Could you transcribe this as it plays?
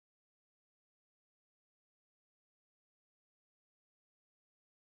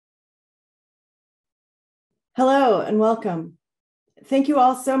Hello and welcome. Thank you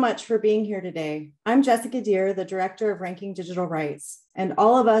all so much for being here today. I'm Jessica Deere, the Director of Ranking Digital Rights, and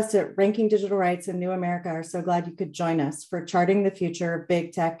all of us at Ranking Digital Rights in New America are so glad you could join us for charting the future of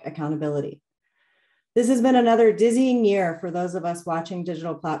big tech accountability. This has been another dizzying year for those of us watching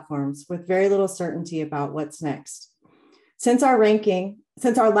digital platforms with very little certainty about what's next. Since our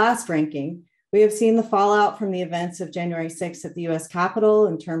last ranking, we have seen the fallout from the events of January 6th at the US Capitol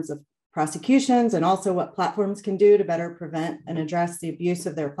in terms of prosecutions and also what platforms can do to better prevent and address the abuse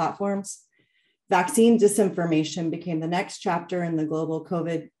of their platforms. Vaccine disinformation became the next chapter in the global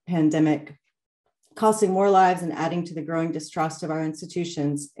COVID pandemic, costing more lives and adding to the growing distrust of our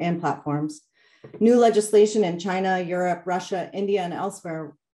institutions and platforms. New legislation in China, Europe, Russia, India, and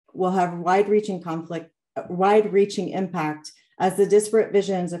elsewhere will have wide-reaching impact as the disparate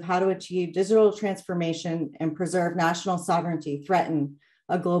visions of how to achieve digital transformation and preserve national sovereignty threaten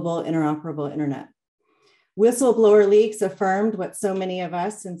a global interoperable internet. Whistleblower leaks affirmed what so many of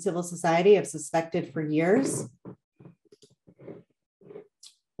us in civil society have suspected for years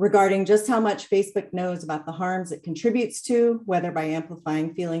regarding just how much Facebook knows about the harms it contributes to, whether by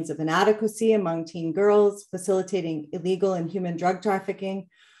amplifying feelings of inadequacy among teen girls, facilitating illegal and human drug trafficking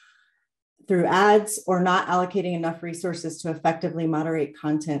through ads, or not allocating enough resources to effectively moderate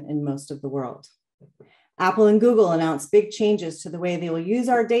content in most of the world. Apple and Google announced big changes to the way they will use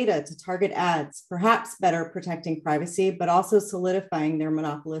our data to target ads, perhaps better protecting privacy, but also solidifying their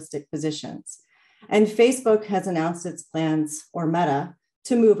monopolistic positions. And Facebook has announced its plans, or Meta,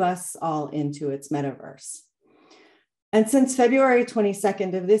 to move us all into its metaverse. And since February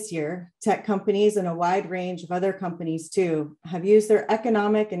 22nd of this year, tech companies and a wide range of other companies too have used their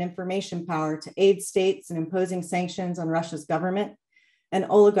economic and information power to aid states in imposing sanctions on Russia's government and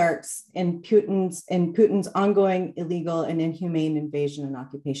oligarchs in Putin's ongoing illegal and inhumane invasion and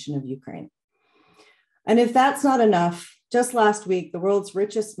occupation of Ukraine. And if that's not enough, just last week, the world's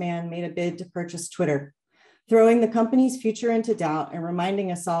richest man made a bid to purchase Twitter, throwing the company's future into doubt and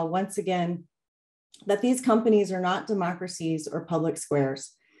reminding us all once again that these companies are not democracies or public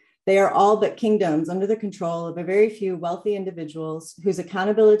squares. They are all but kingdoms under the control of a very few wealthy individuals whose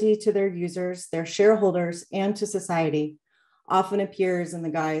accountability to their users, their shareholders, and to society often appears in the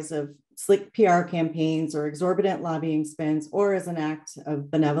guise of slick PR campaigns or exorbitant lobbying spends, or as an act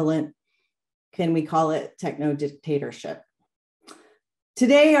of benevolent, can we call it techno-dictatorship.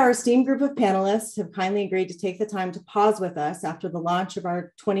 Today, our esteemed group of panelists have kindly agreed to take the time to pause with us after the launch of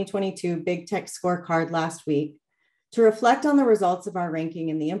our 2022 Big Tech Scorecard last week to reflect on the results of our ranking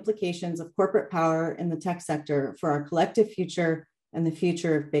and the implications of corporate power in the tech sector for our collective future and the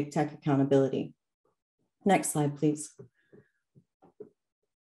future of big tech accountability. Next slide, please.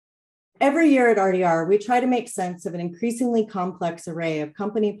 Every year at RDR, we try to make sense of an increasingly complex array of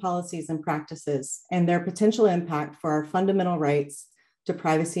company policies and practices and their potential impact for our fundamental rights to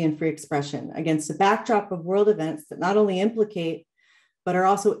privacy and free expression against a backdrop of world events that not only implicate, but are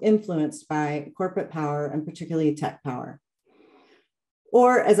also influenced by corporate power and particularly tech power.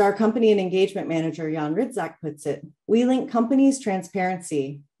 Or as our company and engagement manager, Jan Ridzak puts it, we link companies'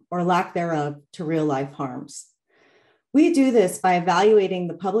 transparency or lack thereof to real life harms. We do this by evaluating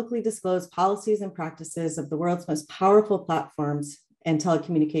the publicly disclosed policies and practices of the world's most powerful platforms and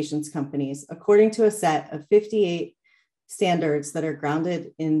telecommunications companies, according to a set of 58 standards that are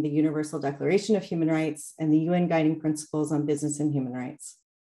grounded in the Universal Declaration of Human Rights and the UN Guiding Principles on Business and Human Rights.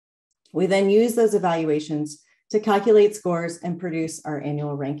 We then use those evaluations to calculate scores and produce our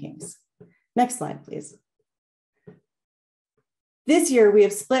annual rankings. Next slide, please. This year, we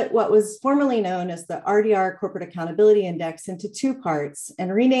have split what was formerly known as the RDR Corporate Accountability Index into two parts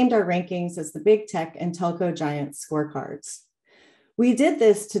and renamed our rankings as the Big Tech and Telco Giant Scorecards. We did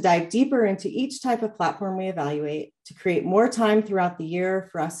this to dive deeper into each type of platform we evaluate, to create more time throughout the year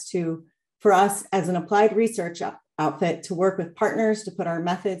for us as an applied research outfit to work with partners to put our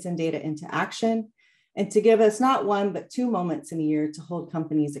methods and data into action, and to give us not one, but two moments in a year to hold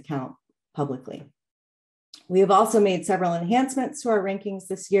companies account publicly. We have also made several enhancements to our rankings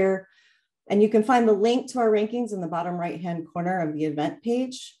this year, and you can find the link to our rankings in the bottom right-hand corner of the event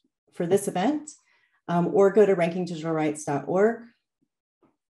page for this event, or go to rankingdigitalrights.org.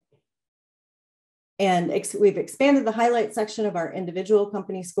 And we've expanded the highlight section of our individual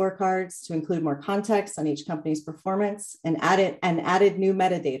company scorecards to include more context on each company's performance and added new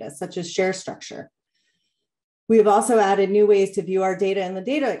metadata, such as share structure. We have also added new ways to view our data in the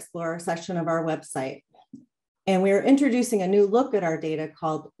Data Explorer section of our website. And we are introducing a new look at our data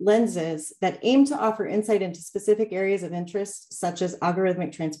called Lenses that aim to offer insight into specific areas of interest, such as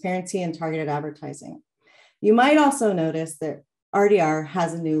algorithmic transparency and targeted advertising. You might also notice that RDR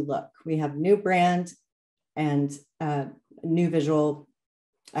has a new look. We have new brand and new visual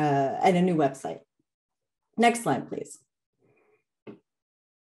and a new website. Next slide, please.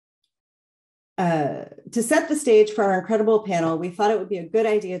 To set the stage for our incredible panel, we thought it would be a good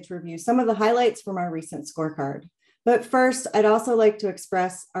idea to review some of the highlights from our recent scorecard. But first, I'd also like to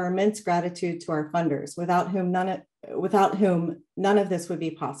express our immense gratitude to our funders, without whom none of this would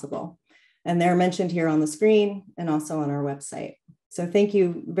be possible. And they're mentioned here on the screen and also on our website. So thank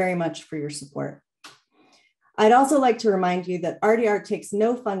you very much for your support. I'd also like to remind you that RDR takes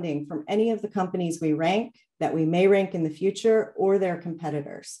no funding from any of the companies we rank, that we may rank in the future, or their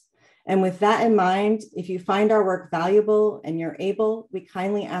competitors. And with that in mind, if you find our work valuable and you're able, we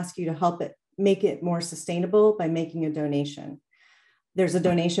kindly ask you to help it make it more sustainable by making a donation. There's a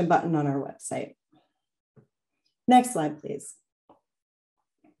donation button on our website. Next slide, please.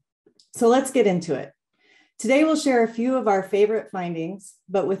 So let's get into it. Today, we'll share a few of our favorite findings,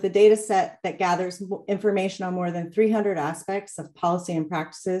 but with a data set that gathers information on more than 300 aspects of policy and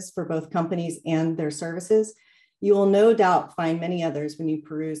practices for both companies and their services, you will no doubt find many others when you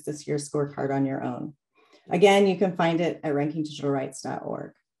peruse this year's scorecard on your own. Again, you can find it at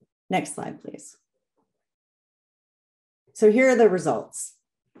rankingdigitalrights.org. Next slide, please. So here are the results,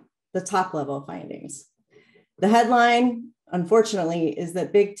 the top level findings. The headline, unfortunately, is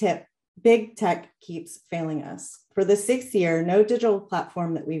that Big Tech keeps failing us. For the 6th year, no digital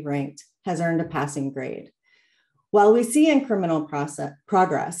platform that we've ranked has earned a passing grade. While we see incremental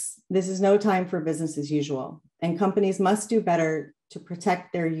progress, this is no time for business as usual, and companies must do better to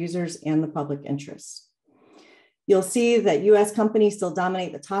protect their users and the public interest. You'll see that US companies still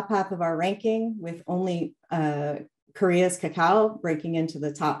dominate the top half of our ranking, with only Korea's Kakao breaking into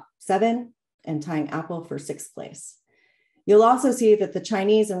the top 7 and tying Apple for 6th place. You'll also see that the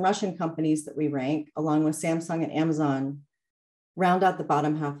Chinese and Russian companies that we rank, along with Samsung and Amazon, round out the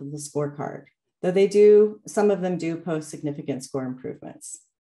bottom half of the scorecard, though some of them do post significant score improvements.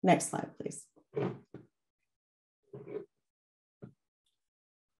 Next slide, please.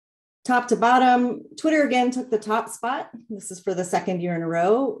 Top to bottom, Twitter again took the top spot. This is for the 2nd year in a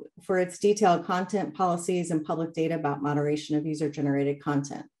row for its detailed content policies and public data about moderation of user-generated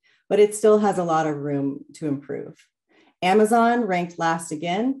content, but it still has a lot of room to improve. Amazon ranked last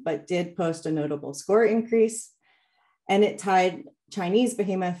again, but did post a notable score increase, and it tied Chinese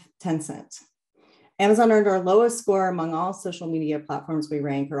behemoth Tencent. Amazon earned our lowest score among all social media platforms we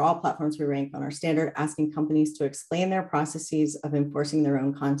rank, or all platforms we rank, on our standard asking companies to explain their processes of enforcing their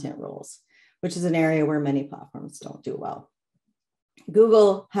own content rules, which is an area where many platforms don't do well.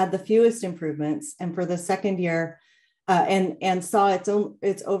 Google had the fewest improvements, and for the 2nd year, and saw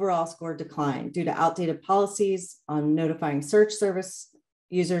its overall score decline due to outdated policies on notifying search service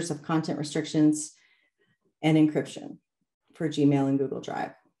users of content restrictions and encryption for Gmail and Google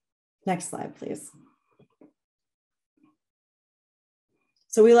Drive. Next slide, please.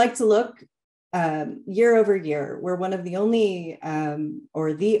 So we like to look year over year. We're one of the only,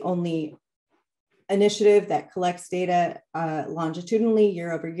 or the only initiative that collects data longitudinally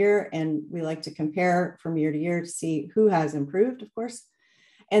year over year, and we like to compare from year to year to see who has improved, of course.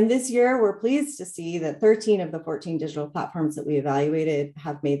 And this year, we're pleased to see that 13 of the 14 digital platforms that we evaluated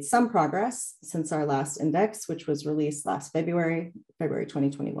have made some progress since our last index, which was released last February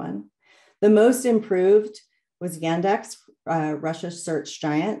 2021. The most improved was Yandex, Russia's search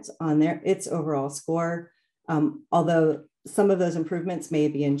giant, on its overall score, although some of those improvements may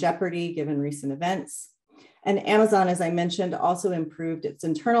be in jeopardy given recent events. And Amazon, as I mentioned, also improved its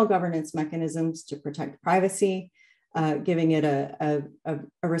internal governance mechanisms to protect privacy, giving it a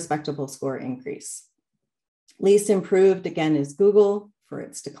respectable score increase. Least improved, again, is Google for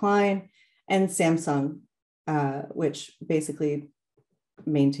its decline, and Samsung, which basically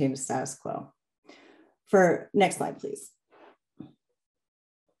maintained status quo. Next slide, please.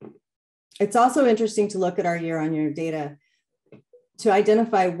 It's also interesting to look at our year-on-year data to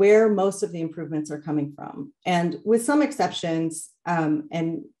identify where most of the improvements are coming from. And with some exceptions,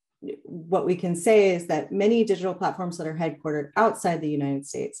 and what we can say is that many digital platforms that are headquartered outside the United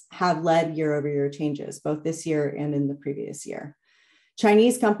States have led year-over-year changes, both this year and in the previous year.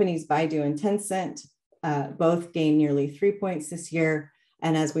 Chinese companies Baidu and Tencent both gained nearly 3 points this year.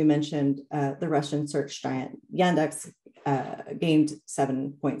 And as we mentioned, the Russian search giant Yandex gained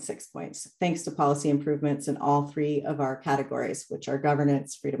 7.6 points, thanks to policy improvements in all 3 of our categories, which are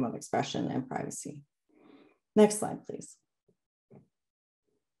governance, freedom of expression, and privacy. Next slide, please.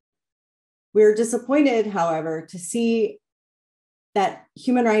 We're disappointed, however, to see that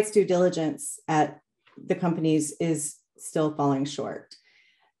human rights due diligence at the companies is still falling short.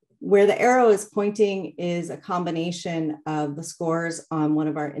 Where the arrow is pointing is a combination of the scores on one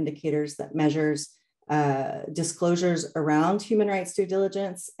of our indicators that measures disclosures around human rights due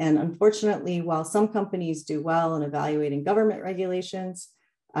diligence. And unfortunately, while some companies do well in evaluating government regulations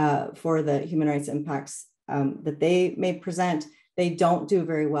for the human rights impacts that they may present, they don't do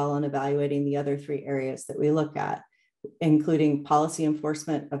very well on evaluating the other three areas that we look at, including policy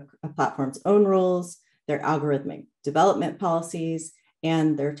enforcement of a platform's own rules, their algorithmic development policies,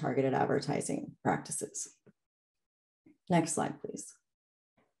 and their targeted advertising practices. Next slide, please.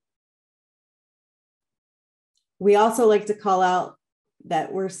 We also like to call out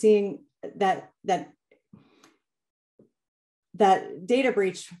that we're seeing that data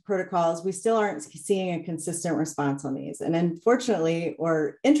breach protocols, we still aren't seeing a consistent response on these. And unfortunately,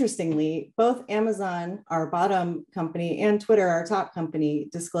 or interestingly, both Amazon, our bottom company, and Twitter, our top company,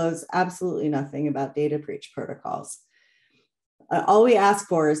 disclose absolutely nothing about data breach protocols. All we ask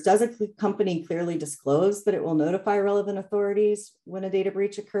for is, does a company clearly disclose that it will notify relevant authorities when a data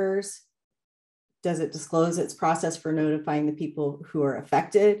breach occurs? Does it disclose its process for notifying the people who are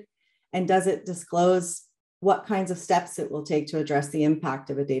affected? And does it disclose what kinds of steps it will take to address the impact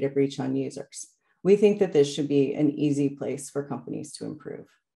of a data breach on users? We think that this should be an easy place for companies to improve.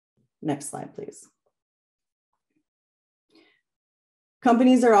 Next slide, please.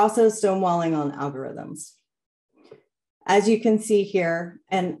 Companies are also stonewalling on algorithms. As you can see here,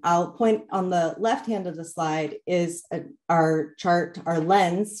 and I'll point on the left hand of the slide is our chart, our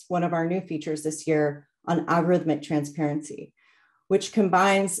lens, one of our new features this year on algorithmic transparency, which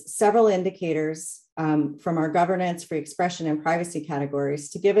combines several indicators from our governance, free expression, and privacy categories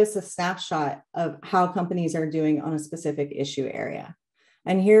to give us a snapshot of how companies are doing on a specific issue area.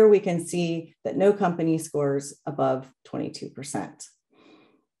 And here we can see that no company scores above 22%.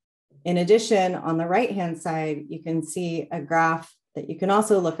 In addition, on the right-hand side, you can see a graph that you can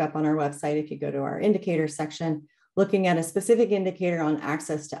also look up on our website if you go to our indicator section, looking at a specific indicator on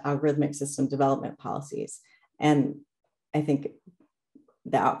access to algorithmic system development policies. And I think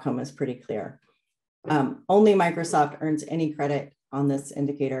the outcome is pretty clear. Only Microsoft earns any credit on this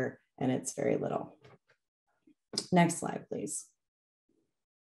indicator, and it's very little. Next slide, please.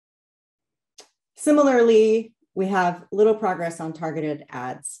 Similarly, we have little progress on targeted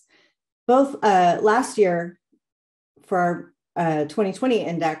ads. Both last year for our 2020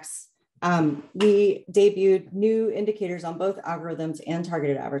 index, we debuted new indicators on both algorithms and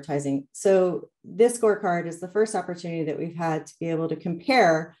targeted advertising. So this scorecard is the first opportunity that we've had to be able to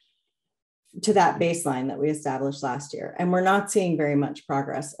compare to that baseline that we established last year. And we're not seeing very much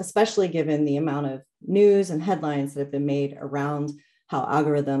progress, especially given the amount of news and headlines that have been made around how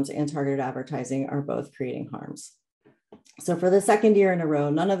algorithms and targeted advertising are both creating harms. So for the second year in a row,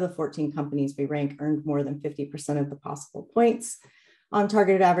 none of the 14 companies we rank earned more than 50% of the possible points on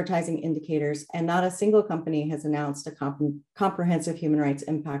targeted advertising indicators, and not a single company has announced a comprehensive human rights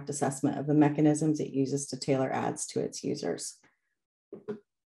impact assessment of the mechanisms it uses to tailor ads to its users.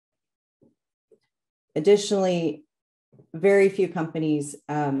 Additionally, very few companies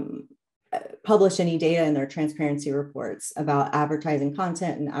publish any data in their transparency reports about advertising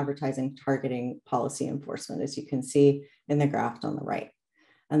content and advertising targeting policy enforcement, as you can see in the graph on the right.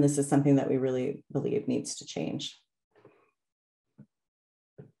 And this is something that we really believe needs to change.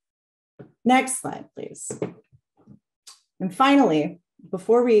 Next slide, please. And finally,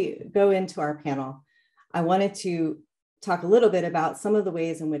 before we go into our panel, I wanted to talk a little bit about some of the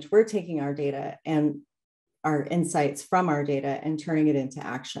ways in which we're taking our data and our insights from our data and turning it into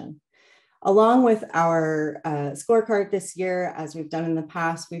action. Along with our scorecard this year, as we've done in the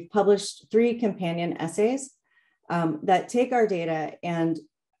past, we've published 3 companion essays that take our data and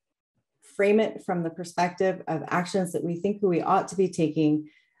frame it from the perspective of actions that we think we ought to be taking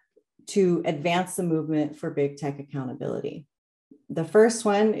to advance the movement for big tech accountability. The first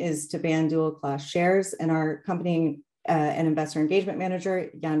one is to ban dual class shares, and our company and investor engagement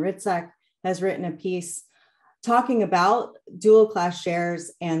manager, Jan Ritzak, has written a piece talking about dual class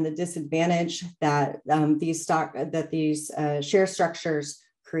shares and the disadvantage that these share structures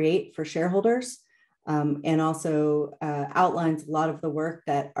create for shareholders, and also outlines a lot of the work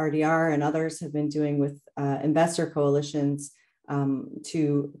that RDR and others have been doing with investor coalitions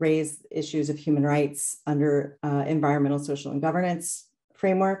to raise issues of human rights under environmental, social, and governance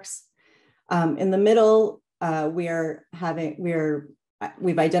frameworks. In the middle, we've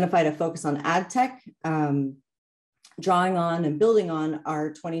identified a focus on ad tech, drawing on and building on our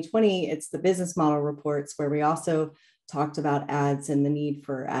 2020, it's the business model reports, where we also talked about ads and the need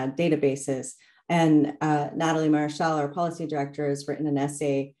for ad databases. And Natalie Marshall, our policy director, has written an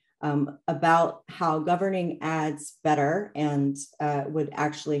essay about how governing ads better and would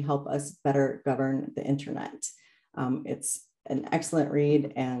actually help us better govern the internet. It's an excellent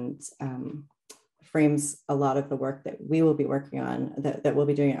read and frames a lot of the work that we will be working on, that we'll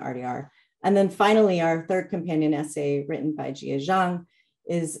be doing at RDR. And then finally, our third companion essay written by Jia Zhang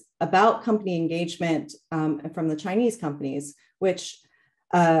is about company engagement from the Chinese companies, which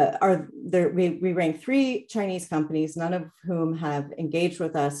are there. We rank 3 Chinese companies, none of whom have engaged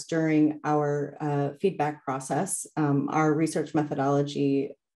with us during our feedback process. Our research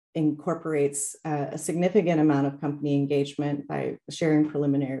methodology incorporates a significant amount of company engagement by sharing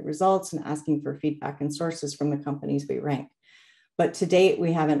preliminary results and asking for feedback and sources from the companies we rank. But to date,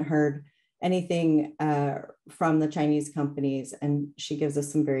 we haven't heard anything from the Chinese companies, and she gives us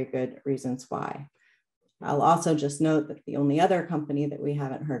some very good reasons why. I'll also just note that the only other company that we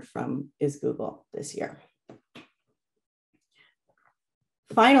haven't heard from is Google this year.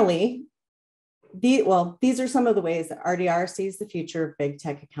 Finally, these are some of the ways that RDR sees the future of big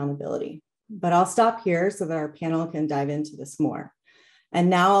tech accountability, but I'll stop here so that our panel can dive into this more. And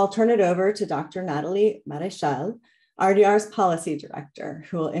now I'll turn it over to Dr. Natalie Maréchal, RDR's policy director,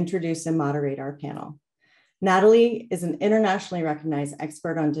 who will introduce and moderate our panel. Natalie is an internationally recognized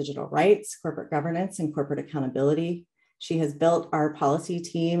expert on digital rights, corporate governance, and corporate accountability. She has built our policy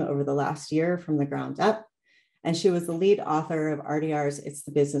team over the last year from the ground up, and she was the lead author of RDR's It's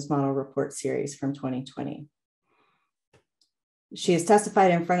the Business Model Report series from 2020. She has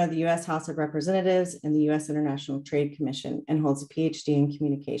testified in front of the US House of Representatives and the US International Trade Commission and holds a PhD in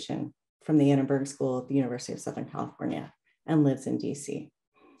communication from the Annenberg School at the University of Southern California and lives in DC.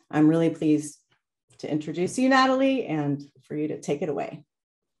 I'm really pleased to introduce you, Natalie, and for you to take it away.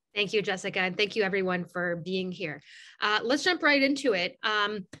 Thank you, Jessica, and thank you everyone for being here. Let's jump right into it.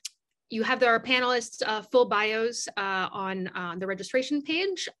 You have our panelists' full bios on the registration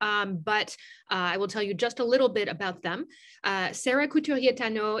page, but I will tell you just a little bit about them. Sarah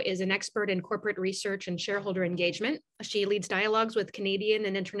Couturier-Tano is an expert in corporate research and shareholder engagement. She leads dialogues with Canadian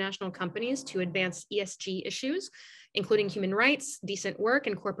and international companies to advance ESG issues, including human rights, decent work,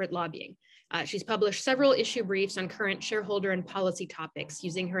 and corporate lobbying. She's published several issue briefs on current shareholder and policy topics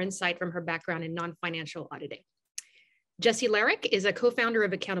using her insight from her background in non-financial auditing. Jesse Larrick is a co-founder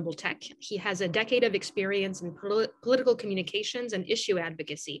of Accountable Tech. He has a decade of experience in political communications and issue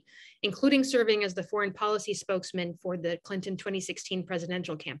advocacy, including serving as the foreign policy spokesman for the Clinton 2016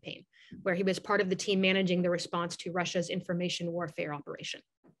 presidential campaign, where he was part of the team managing the response to Russia's information warfare operation.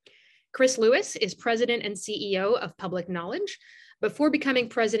 Chris Lewis is president and CEO of Public Knowledge. Before becoming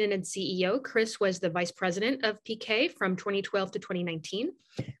president and CEO, Chris was the vice president of PK from 2012 to 2019,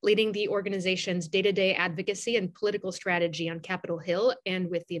 leading the organization's day-to-day advocacy and political strategy on Capitol Hill and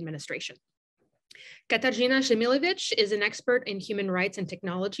with the administration. Katarzyna Szymilewicz is an expert in human rights and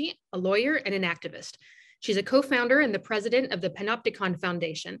technology, a lawyer, and an activist. She's a co-founder and the president of the Panoptykon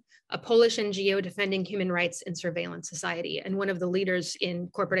Foundation, a Polish NGO defending human rights in surveillance society, and one of the leaders in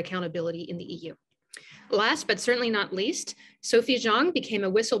corporate accountability in the EU. Last, but certainly not least, Sophie Zhang became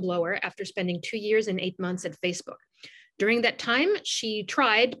a whistleblower after spending 2 years and 8 months at Facebook. During that time, she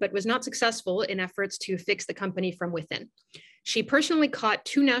tried, but was not successful in efforts to fix the company from within. She personally caught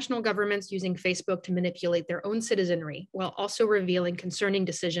 2 national governments using Facebook to manipulate their own citizenry, while also revealing concerning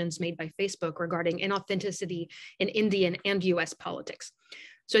decisions made by Facebook regarding inauthenticity in Indian and US politics.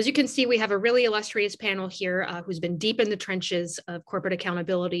 So as you can see, we have a really illustrious panel here who's been deep in the trenches of corporate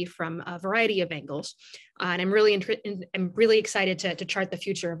accountability from a variety of angles. And I'm really excited to chart the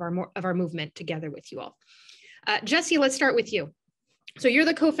future of our movement together with you all. Jesse, let's start with you. So you're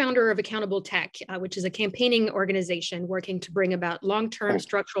the co-founder of Accountable Tech, which is a campaigning organization working to bring about long-term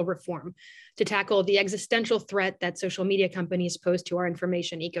structural reform to tackle the existential threat that social media companies pose to our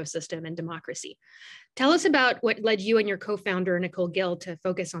information ecosystem and democracy. Tell us about what led you and your co-founder, Nicole Gill, to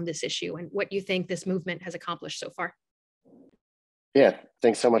focus on this issue and what you think this movement has accomplished so far. Yeah,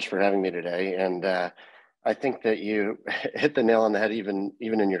 thanks so much for having me today. And I think that you hit the nail on the head even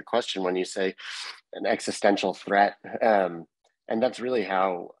in your question when you say an existential threat. And that's really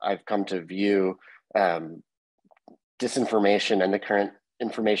how I've come to view disinformation and the current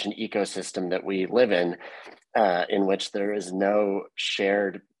information ecosystem that we live in which there is no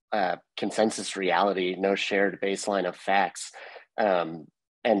shared consensus reality, no shared baseline of facts.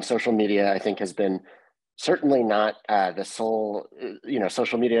 And social media, I think, has been certainly not the sole,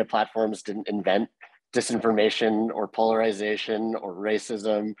 social media platforms didn't invent disinformation or polarization or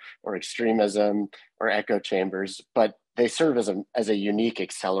racism or extremism or echo chambers, but they serve as a unique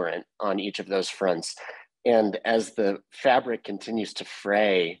accelerant on each of those fronts. And as the fabric continues to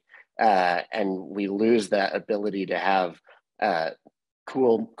fray and we lose that ability to have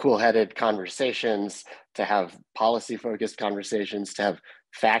cool-headed conversations, to have policy-focused conversations, to have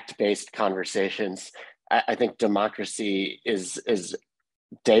fact-based conversations, I think democracy is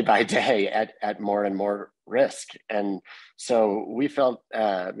day by day at more and more risk. And so we felt,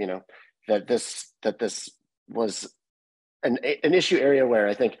 that this was an issue area where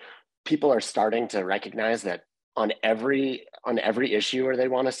I think people are starting to recognize that on every issue where they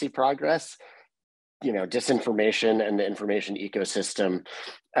want to see progress, disinformation and the information ecosystem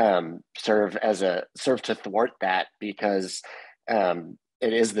serve to thwart that, because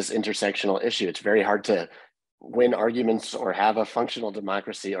it is this intersectional issue. It's very hard to win arguments or have a functional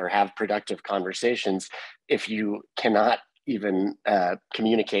democracy or have productive conversations if you cannot even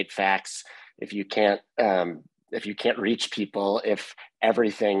communicate facts, if you can't reach people, if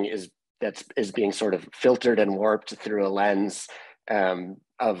everything is being sort of filtered and warped through a lens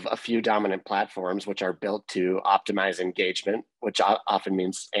of a few dominant platforms, which are built to optimize engagement, which often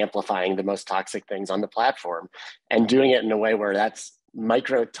means amplifying the most toxic things on the platform and doing it in a way where that's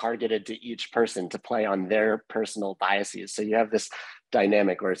micro-targeted to each person to play on their personal biases. So you have this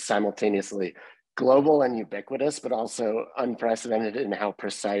dynamic where it's simultaneously global and ubiquitous, but also unprecedented in how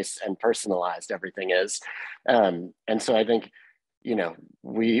precise and personalized everything is. And so I think,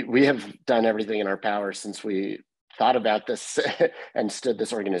 we have done everything in our power since we thought about this and stood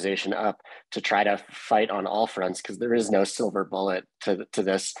this organization up to try to fight on all fronts, because there is no silver bullet to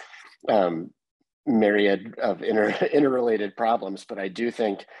this myriad of interrelated problems. But I do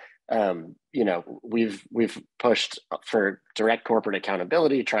think, we've pushed for direct corporate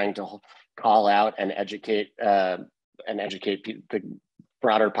accountability, trying to call out and educate the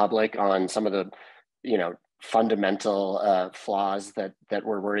broader public on some of the, fundamental flaws that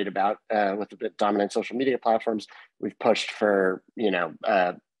we're worried about with the dominant social media platforms. We've pushed for,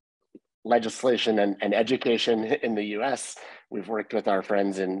 legislation and education in the US. We've worked with our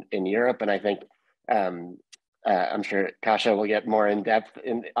friends in Europe, and I think I'm sure Kasia will get more in depth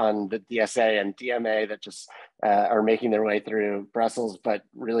on the DSA and DMA that just are making their way through Brussels, but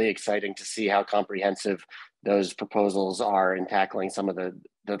really exciting to see how comprehensive those proposals are in tackling some of the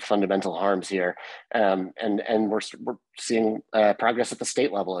fundamental harms here. And we're seeing progress at the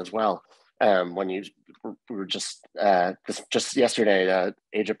state level as well. When we were just yesterday, the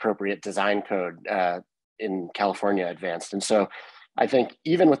age-appropriate design code in California advanced. And so I think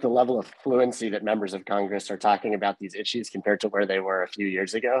even with the level of fluency that members of Congress are talking about these issues compared to where they were a few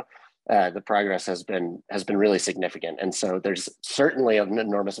years ago, the progress has been really significant. And so there's certainly an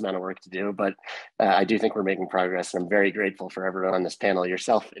enormous amount of work to do, but I do think we're making progress. And I'm very grateful for everyone on this panel,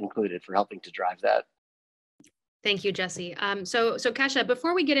 yourself included, for helping to drive that. Thank you, Jesse. So Kasia,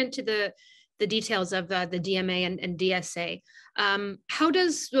 before we get into the details of the DMA and DSA, how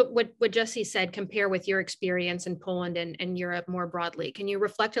does what Jesse said compare with your experience in Poland and Europe more broadly? Can you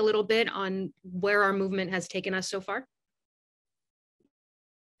reflect a little bit on where our movement has taken us so far?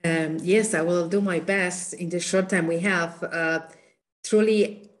 Yes, I will do my best in the short time we have.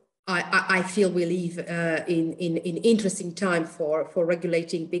 Truly, I feel we live in interesting time for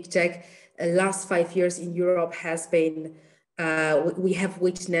regulating big tech. Last 5 years in Europe has been, we have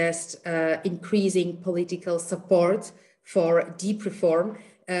witnessed increasing political support for deep reform.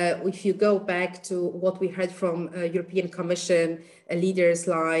 If you go back to what we heard from European Commission leaders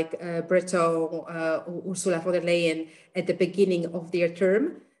like Breton, Ursula von der Leyen at the beginning of their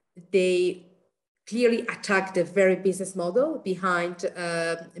term, they clearly attacked the very business model behind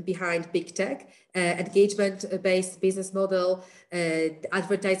big tech, engagement-based business model,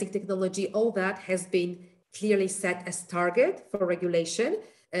 advertising technology. All that has been clearly set as target for regulation.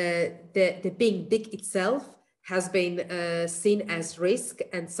 The being big itself has been seen as risk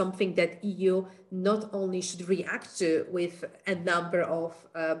and something that EU not only should react to with a number of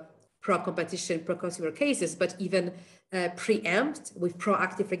pro-competition, pro-consumer cases, but even preempt with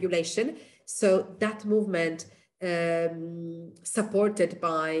proactive regulation. So that movement, supported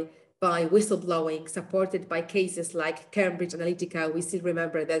by whistleblowing, supported by cases like Cambridge Analytica, we still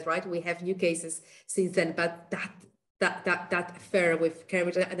remember that, right? We have new cases since then, but that affair with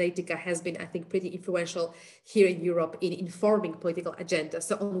Cambridge Analytica has been, I think, pretty influential here in Europe in informing political agenda.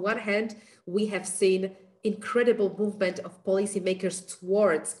 So on one hand, we have seen incredible movement of policymakers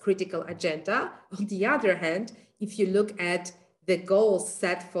towards critical agenda. On the other hand, if you look at the goals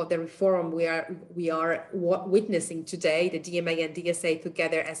set for the reform we are witnessing today, the DMA and DSA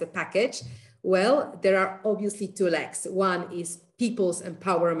together as a package, well, there are obviously two legs. One is people's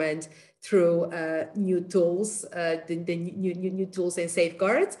empowerment through new tools, the new tools and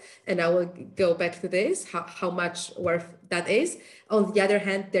safeguards. And I will go back to this, how much worth that is. On the other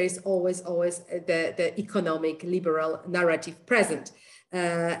hand, there is always the economic liberal narrative present.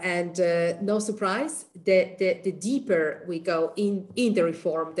 And no surprise, the deeper we go in the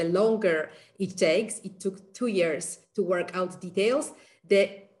reform, the longer it takes. It took 2 years to work out details. the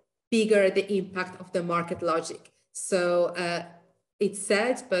bigger the impact of the market logic. So it's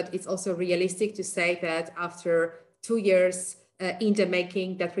sad, but it's also realistic to say that after 2 years in the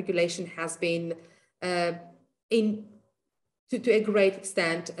making, that regulation has been to a great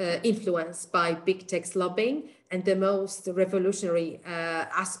extent influenced by big tech's lobbying, and the most revolutionary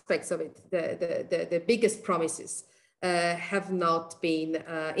aspects of it, the biggest promises, have not been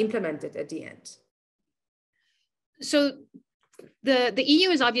implemented at the end. So the EU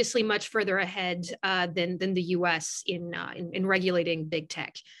is obviously much further ahead than the US in regulating big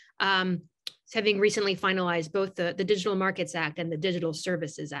tech. Having recently finalized both the Digital Markets Act and the Digital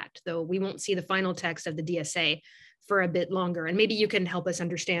Services Act, though we won't see the final text of the DSA for a bit longer. And maybe you can help us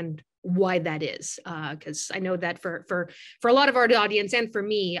understand why that is, because I know that for a lot of our audience and for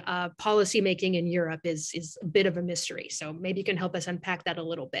me, policymaking in Europe is a bit of a mystery. So maybe you can help us unpack that a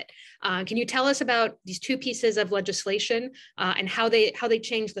little bit. Can you tell us about these two pieces of legislation and how they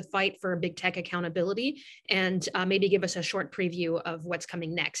change the fight for big tech accountability, and maybe give us a short preview of what's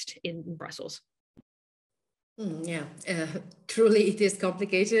coming next in Brussels? Truly it is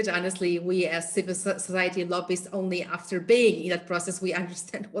complicated. Honestly, we as civil society lobbyists, only after being in that process, we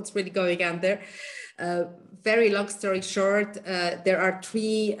understand what's really going on there. Very long story short, there are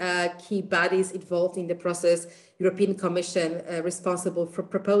three key bodies involved in the process. European Commission responsible for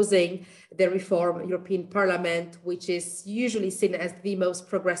proposing the reform, European Parliament, which is usually seen as the most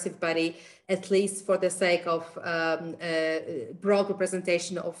progressive body, at least for the sake of broad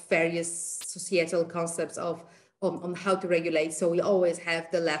representation of various societal concepts on how to regulate. So we always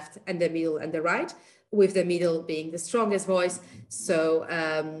have the left and the middle and the right, with the middle being the strongest voice. So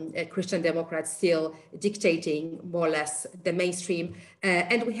Christian Democrats still dictating more or less the mainstream.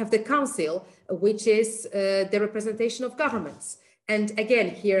 And we have the council, which is the representation of governments. And again,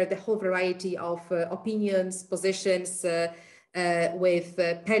 here, the whole variety of opinions, positions, with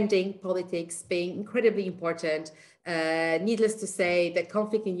pending politics being incredibly important. Needless to say, the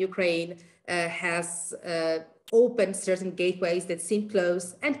conflict in Ukraine has opened certain gateways that seem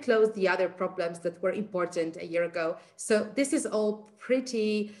closed and closed the other problems that were important a year ago. So this is all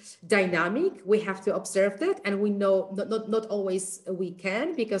pretty dynamic. We have to observe that, and we know not always we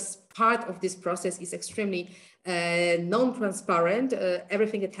can, because part of this process is extremely non-transparent.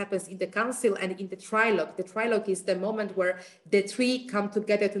 Everything that happens in the council and in the trilogue. The trilogue is the moment where the three come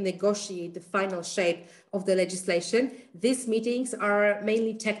together to negotiate the final shape of the legislation. These meetings are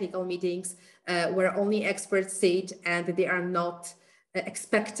mainly technical meetings where only experts sit, and they are not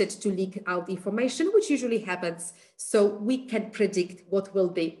expected to leak out information, which usually happens. So we can predict what will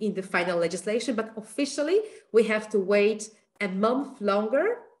be in the final legislation, but officially we have to wait a month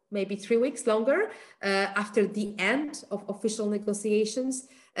longer, maybe 3 weeks longer, after the end of official negotiations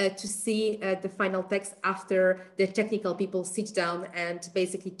to see the final text, after the technical people sit down and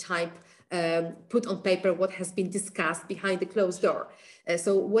basically type, put on paper what has been discussed behind the closed door.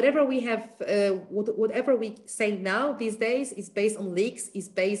 So whatever we have, whatever we say now these days is based on leaks, is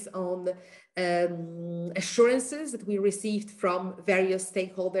based on assurances that we received from various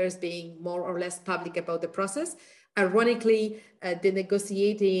stakeholders being more or less public about the process. Ironically, the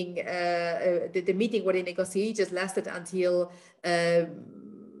negotiating, the meeting where the negotiators lasted until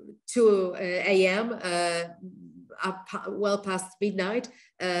 2 a.m., well past midnight,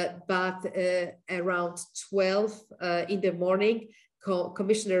 but around 12 in the morning,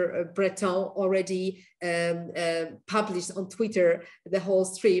 Commissioner Breton already published on Twitter the whole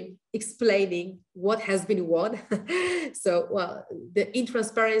stream explaining what has been won. So, well, the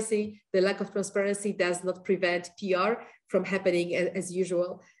intransparency, the lack of transparency does not prevent PR from happening as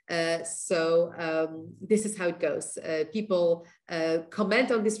usual. So this is how it goes. People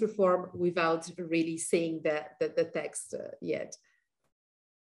comment on this reform without really seeing the text yet.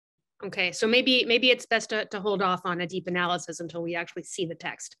 Okay, so maybe it's best to hold off on a deep analysis until we actually see the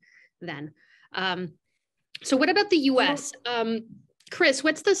text then. So what about the US? Chris,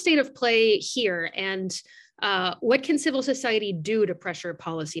 what's the state of play here, and what can civil society do to pressure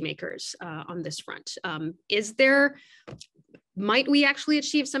policymakers on this front? Might we actually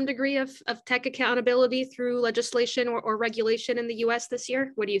achieve some degree of tech accountability through legislation or regulation in the US this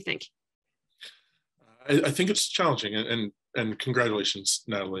year? What do you think? I think it's challenging, and congratulations,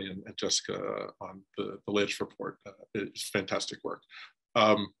 Natalie and Jessica, on the latest report. It's fantastic work.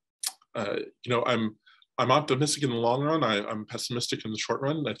 I'm optimistic in the long run. I'm pessimistic in the short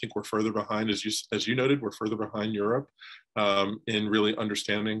run. I think we're further behind, as you noted, we're further behind Europe in really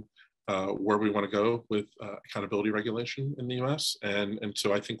understanding where we want to go with accountability regulation in the US. And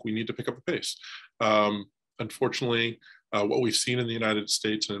so I think we need to pick up the pace. Unfortunately, what we've seen in the United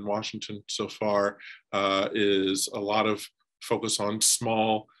States and in Washington so far is a lot of focus on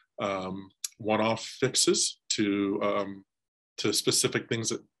small one-off fixes to specific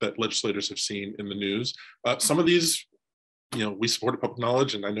things that legislators have seen in the news. Some of these, we support public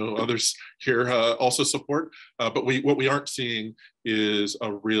knowledge, and I know others here also support, but what we aren't seeing is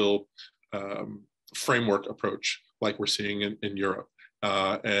a real framework approach like we're seeing in Europe.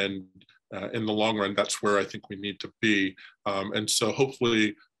 And in the long run, that's where I think we need to be. And so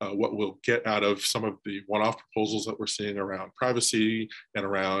hopefully what we'll get out of some of the one-off proposals that we're seeing around privacy and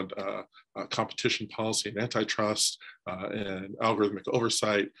around competition policy and antitrust and algorithmic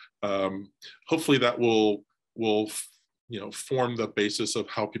oversight, hopefully that will form the basis of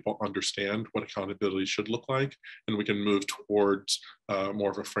how people understand what accountability should look like, and we can move towards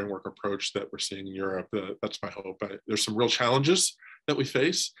more of a framework approach that we're seeing in Europe. That's my hope. There's some real challenges that we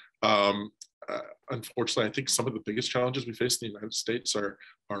face. Unfortunately, I think some of the biggest challenges we face in the United States are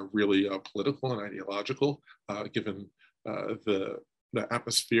really political and ideological, given the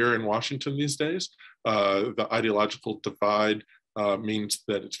atmosphere in Washington these days. The ideological divide means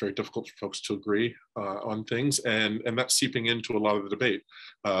that it's very difficult for folks to agree on things, and that's seeping into a lot of the debate.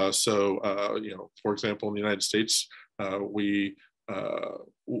 For example, in the United States, we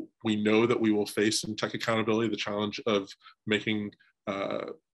know that we will face in tech accountability the challenge of making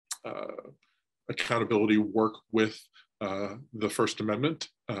accountability work with the First Amendment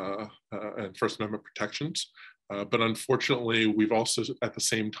and First Amendment protections. But unfortunately, we've also at the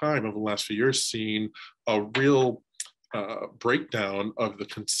same time over the last few years seen a real breakdown of the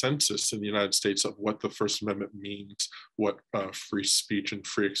consensus in the United States of what the First Amendment means, what free speech and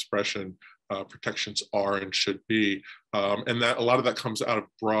free expression protections are and should be. And that a lot of that comes out of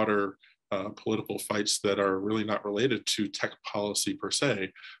broader political fights that are really not related to tech policy per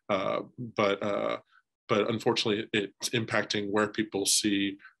se, but unfortunately it's impacting where people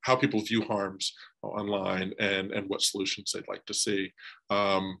see, how people view harms online and what solutions they'd like to see.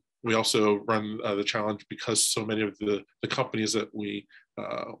 We also run the challenge because so many of the companies that we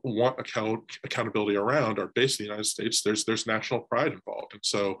want accountability around are based in the United States. There's national pride involved. And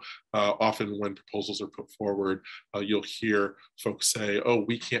so often when proposals are put forward, you'll hear folks say, oh,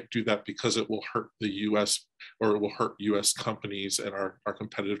 we can't do that because it will hurt the US or it will hurt US companies and our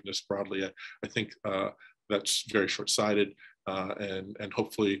competitiveness broadly. I think that's very short-sighted. And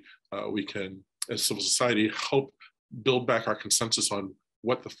hopefully we can, as civil society, help build back our consensus on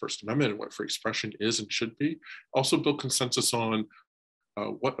what the First Amendment and what free expression is and should be. Also build consensus on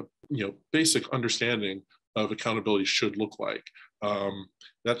what basic understanding of accountability should look like.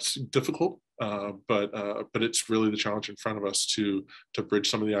 That's difficult, but it's really the challenge in front of us to bridge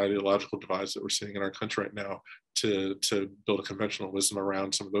some of the ideological divides that we're seeing in our country right now, to build a conventional wisdom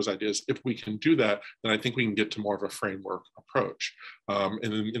around some of those ideas. If we can do that, then I think we can get to more of a framework approach. And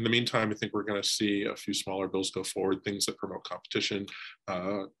in the meantime, I think we're going to see a few smaller bills go forward, things that promote competition,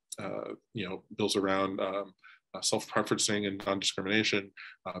 bills around self-preferencing and non-discrimination,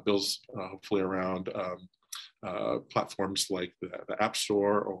 bills hopefully around platforms like the App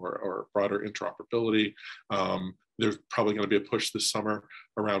Store or broader interoperability. There's probably going to be a push this summer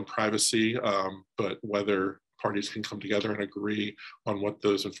around privacy, but whether parties can come together and agree on what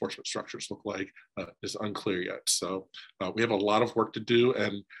those enforcement structures look like is unclear yet. So we have a lot of work to do,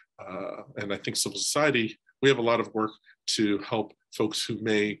 and I think civil society, we have a lot of work to help folks who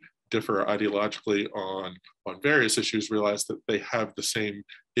may differ ideologically on various issues realize that they have the same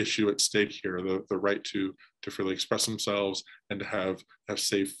issue at stake here, the right to freely express themselves and to have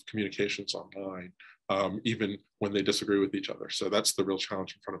safe communications online, even when they disagree with each other. So that's the real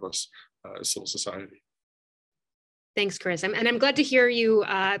challenge in front of us as civil society. Thanks, Chris. And I'm glad to hear you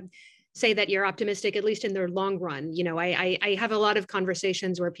say that you're optimistic, at least in the long run. I have a lot of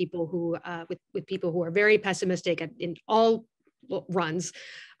conversations where people who with people who are very pessimistic in all runs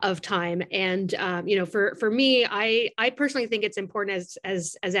of time. And for me, I personally think it's important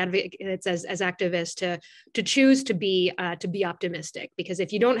as advocates, as activists, to choose to be optimistic, because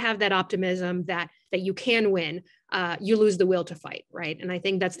if you don't have that optimism that you can win, you lose the will to fight, right? And I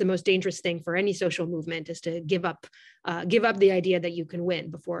think that's the most dangerous thing for any social movement, is to give up the idea that you can win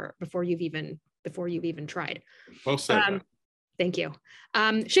before you've even tried. Well said. Thank you.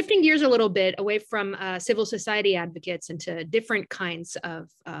 Shifting gears a little bit away from civil society advocates into different kinds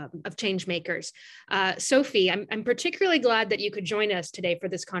of change makers. Sophie, I'm particularly glad that you could join us today for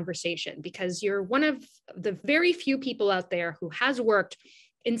this conversation, because you're one of the very few people out there who has worked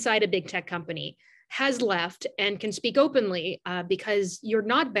inside a big tech company, has left, and can speak openly because you're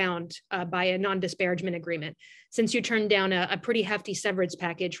not bound by a non-disparagement agreement, since you turned down a pretty hefty severance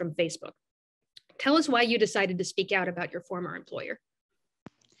package from Facebook. Tell us why you decided to speak out about your former employer.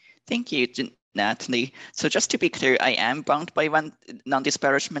 Thank you. Natalie. So just to be clear, I am bound by one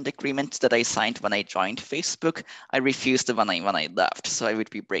non-disparagement agreement that I signed when I joined Facebook. I refused the one when I left, so I would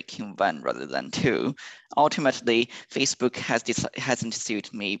be breaking one rather than two. Ultimately, Facebook hasn't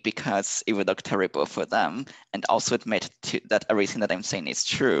sued me because it would look terrible for them, and also admit that everything that I'm saying is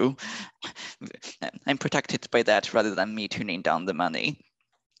true. I'm protected by that rather than me turning down the money.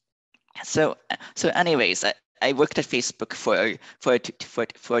 So anyways, I worked at Facebook for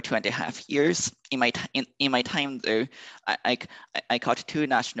 2.5 years. In my time there, I caught two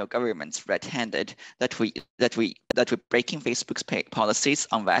national governments red-handed that were breaking Facebook's policies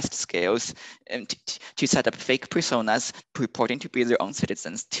on vast scales to set up fake personas purporting to be their own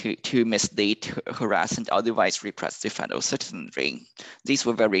citizens to mislead, harass, and otherwise repress the fellow citizenry. These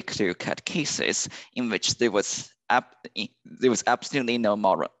were very clear-cut cases in which there was absolutely no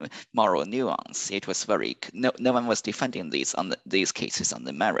moral nuance. It was no one was defending these cases on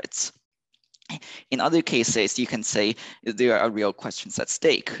the merits. In other cases, you can say there are real questions at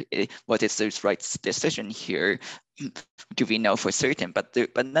stake. What is the right decision here? Do we know for certain? But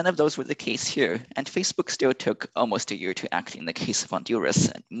none of those were the case here. And Facebook still took almost a year to act in the case of Honduras,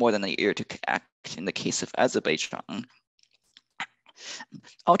 and more than a year to act in the case of Azerbaijan.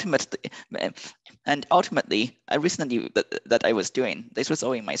 Ultimately, I recently knew that I was doing this was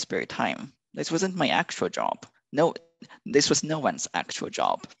all in my spare time. This wasn't my actual job. No, this was no one's actual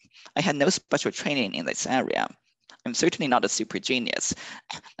job. I had no special training in this area. I'm certainly not a super genius.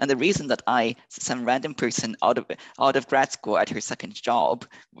 And the reason that some random person out of grad school at her second job,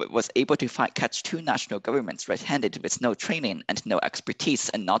 was able to catch two national governments red-handed with no training and no expertise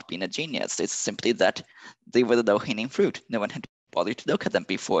and not being a genius is simply that they were the low-hanging fruit. No one had bothered to look at them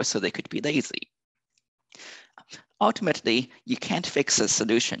before, so they could be lazy. Ultimately, you can't fix a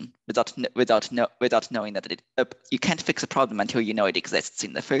solution without knowing that you can't fix a problem until you know it exists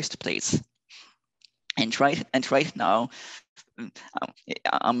in the first place. And right now,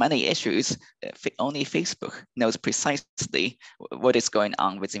 on many issues, only Facebook knows precisely what is going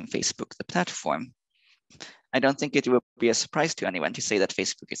on within Facebook, the platform. I don't think it will be a surprise to anyone to say that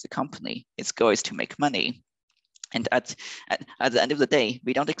Facebook is a company. Its goal is to make money. And at the end of the day,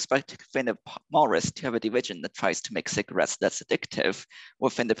 we don't expect Philip Morris to have a division that tries to make cigarettes less addictive, or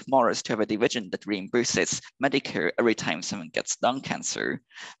Philip Morris to have a division that reimburses Medicare every time someone gets lung cancer.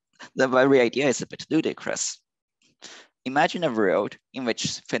 The very idea is a bit ludicrous. Imagine a world in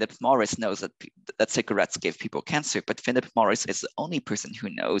which Philip Morris knows that cigarettes give people cancer, but Philip Morris is the only person who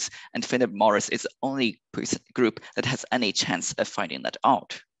knows, and Philip Morris is the only group that has any chance of finding that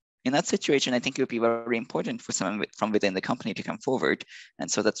out. In that situation, I think it would be very important for someone from within the company to come forward. And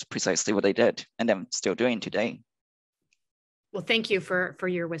so that's precisely what I did, and I'm still doing today. Well, thank you for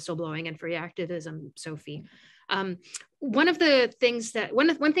your whistleblowing and for your activism, Sophie. One of the things that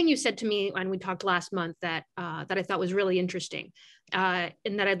one thing you said to me when we talked last month that I thought was really interesting, and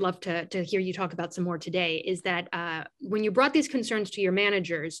that I'd love to hear you talk about some more today, is that when you brought these concerns to your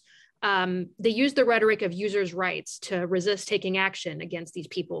managers, they used the rhetoric of users' rights to resist taking action against these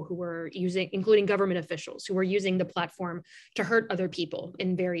people who were including government officials, who were using the platform to hurt other people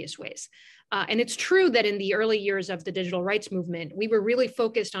in various ways. And it's true that in the early years of the digital rights movement, we were really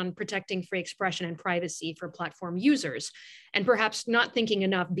focused on protecting free expression and privacy for platform users, and perhaps not thinking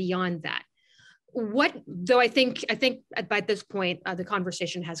enough beyond that. Though I think by this point, the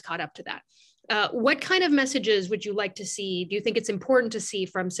conversation has caught up to that. What kind of messages would you like to see? Do you think it's important to see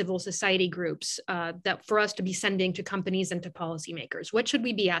from civil society groups that for us to be sending to companies and to policymakers? What should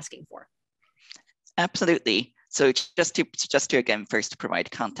we be asking for? Absolutely. So just to again first provide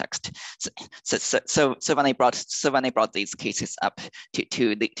context. So when I brought these cases up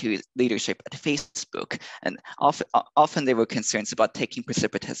to leadership at Facebook, and often there were concerns about taking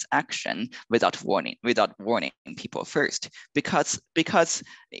precipitous action without warning people first, because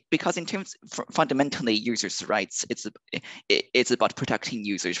in terms fundamentally users' rights, it's about protecting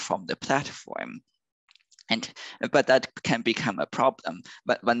users from the platform. But that can become a problem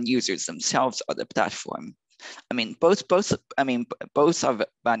when users themselves are the platform. I mean, both are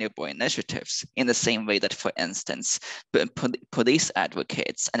valuable initiatives in the same way that, for instance, police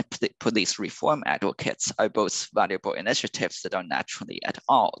advocates and police reform advocates are both valuable initiatives that are naturally at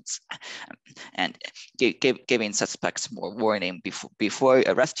odds. And giving suspects more warning before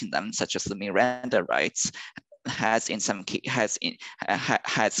arresting them, such as the Miranda rights, has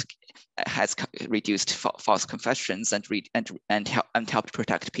reduced false confessions and helped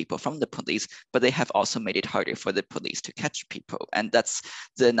protect people from the police, but they have also made it harder for the police to catch people. And that's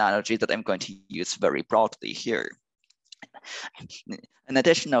the analogy that I'm going to use very broadly here. An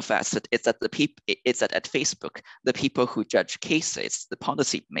additional facet is that at Facebook, the people who judge cases, the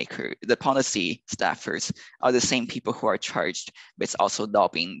policy staffers, are the same people who are charged with also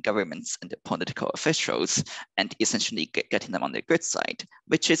lobbying governments and the political officials and essentially getting them on the good side,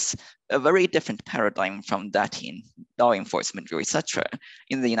 which is a very different paradigm from that in law enforcement or etc.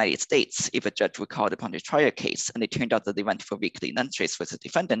 In the United States, if a judge were called upon to try a case and it turned out that they went for weekly lunches with the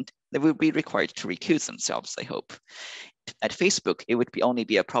defendant, they would be required to recuse themselves, I hope. At Facebook, it would only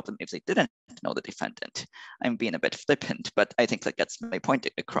be a problem if they didn't know the defendant. I'm being a bit flippant, but I think that gets my point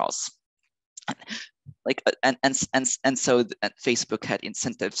across. So Facebook had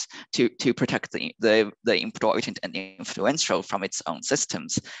incentives to protect the important and influential from its own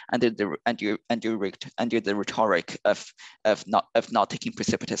systems under the rhetoric of not taking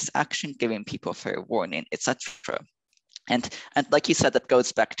precipitous action, giving people fair warning, etc. And like you said, that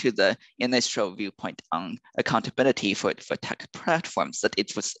goes back to the initial viewpoint on accountability for tech platforms, that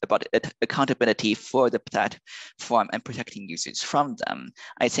it was about accountability for the platform and protecting users from them.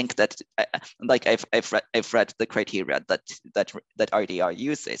 I think that, like I've read the criteria that RDR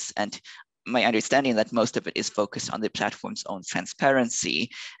uses, and my understanding that most of it is focused on the platform's own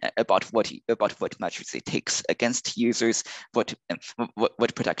transparency about what measures it takes against users, what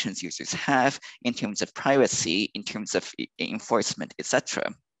protections users have in terms of privacy, in terms of enforcement,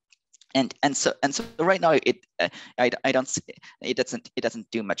 etc. And so right now it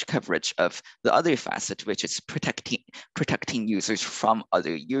doesn't do much coverage of the other facet, which is protecting users from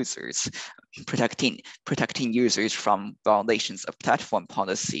other users, protecting users from violations of platform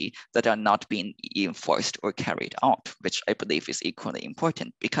policy that are not being enforced or carried out, which I believe is equally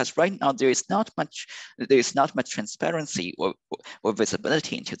important, because right now there is not much transparency or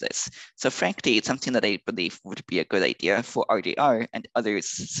visibility into this. So frankly, it's something that I believe would be a good idea for RDR and other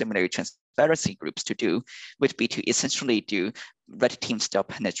similar transparency groups to do, would be to essentially do red team style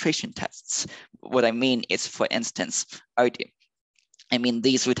penetration tests. What I mean is, for instance,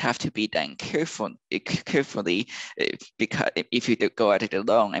 these would have to be done carefully, because if you go at it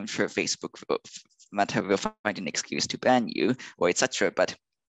alone, I'm sure Facebook will find an excuse to ban you or etc. But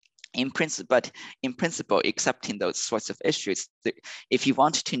in principle, accepting those sorts of issues, if you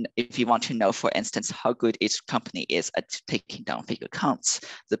want to know, for instance, how good each company is at taking down fake accounts,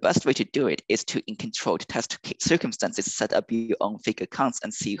 the best way to do it is to, in controlled test circumstances, set up your own fake accounts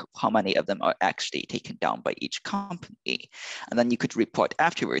and see how many of them are actually taken down by each company. And then you could report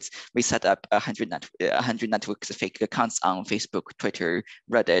afterwards. We set up 100 networks of fake accounts on Facebook, Twitter,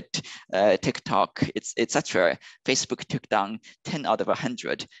 Reddit, TikTok, etc. Facebook took down 10 out of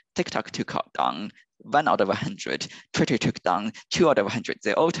 100. TikTok took down 1 out of 100. Twitter took down 2 out of 100.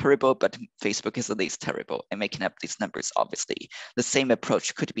 They're all terrible, but Facebook is the least terrible. I'm making up these numbers, obviously. The same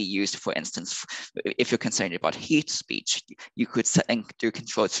approach could be used, for instance, if you're concerned about hate speech. You could set, under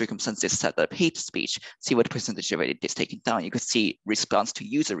controlled circumstances, set up hate speech, see what percentage of it is taken down. You could see response to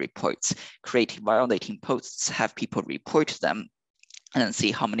user reports, create violating posts, have people report them, and then see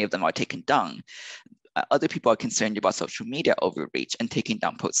how many of them are taken down. Other people are concerned about social media overreach and taking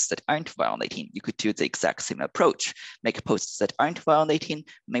down posts that aren't violating. You could do the exact same approach, make posts that aren't violating,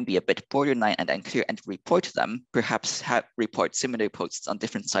 maybe a bit borderline and unclear, and report them, perhaps report similar posts on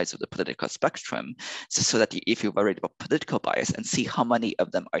different sides of the political spectrum, so that if you're worried about political bias, and see how many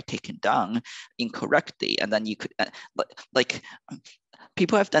of them are taken down incorrectly. And then you could,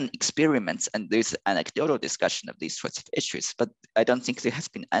 people have done experiments, and there's anecdotal discussion of these sorts of issues, but I don't think there has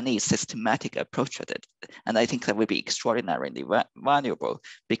been any systematic approach at it. And I think that would be extraordinarily valuable,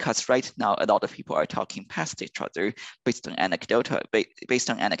 because right now a lot of people are talking past each other based on anecdotal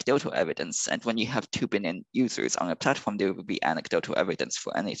evidence. And when you have 2 billion users on a platform, there will be anecdotal evidence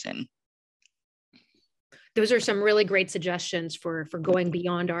for anything. Those are some really great suggestions for going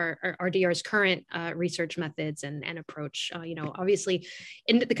beyond our RDR's current research methods and approach. Obviously,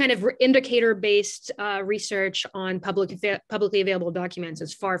 in the kind of indicator-based research on publicly available documents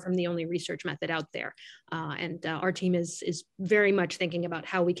is far from the only research method out there. And our team is very much thinking about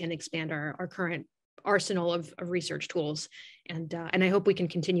how we can expand our current arsenal of research tools. And I hope we can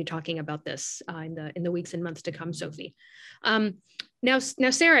continue talking about this in the weeks and months to come, Sophie. Now,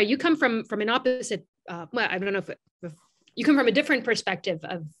 Sarah, you come from an opposite. Well, I don't know if you come from a different perspective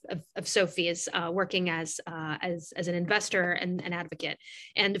of Sophie's working as an investor and an advocate.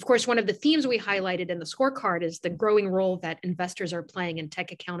 And of course, one of the themes we highlighted in the scorecard is the growing role that investors are playing in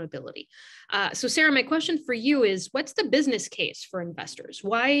tech accountability. So Sarah, my question for you is, what's the business case for investors?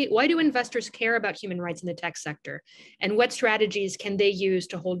 Why do investors care about human rights in the tech sector? And what strategies can they use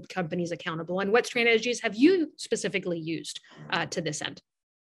to hold companies accountable? And what strategies have you specifically used to this end?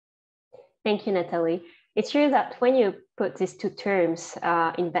 Thank you, Natalie. It's true that when you put these two terms,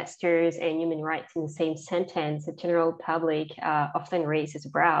 investors and human rights, in the same sentence, the general public often raises a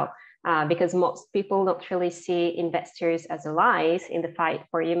brow because most people don't really see investors as allies in the fight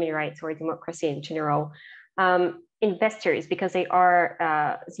for human rights or democracy in general. Investors, because they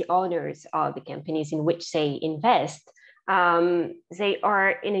are the owners of the companies in which they invest, they are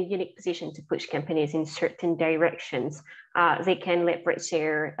in a unique position to push companies in certain directions. They can leverage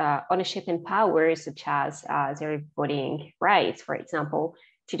their ownership and power, such as their voting rights, for example,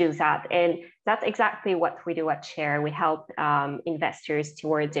 to do that. And that's exactly what we do at Share. We help investors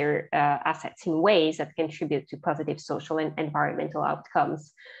towards their assets in ways that contribute to positive social and environmental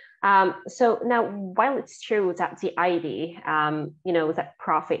outcomes. So now, while it's true that the idea, that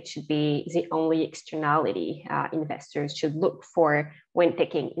profit should be the only externality investors should look for when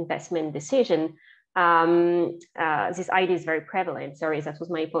taking investment decision, this idea is very prevalent. Sorry, that was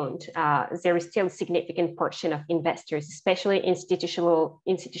my point. There is still a significant portion of investors, especially institutional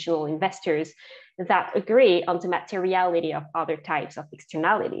investors, that agree on the materiality of other types of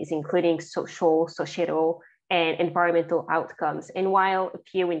externalities, including social, societal, and environmental outcomes. And while a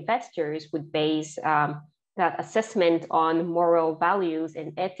few investors would base that assessment on moral values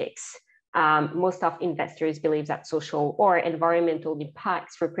and ethics, most of investors believe that social or environmental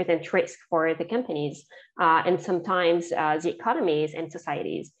impacts represent risk for the companies and sometimes the economies and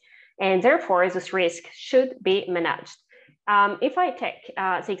societies. And therefore, this risk should be managed. If I take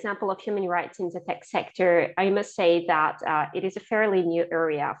the example of human rights in the tech sector, I must say that it is a fairly new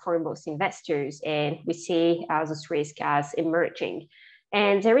area for most investors, and we see this risk as emerging.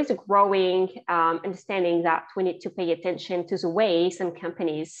 And there is a growing understanding that we need to pay attention to the way some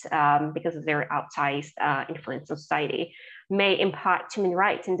companies, because of their outsized influence on society, may impact human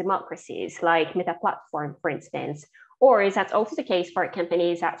rights and democracies, like Meta Platform, for instance. Or is that also the case for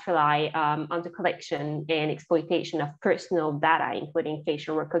companies that rely on the collection and exploitation of personal data, including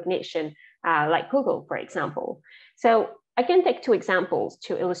facial recognition, like Google, for example? So I can take two examples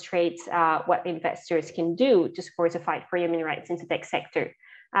to illustrate what investors can do to support the fight for human rights in the tech sector.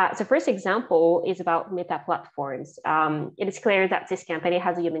 The first example is about Meta Platforms. It is clear that this company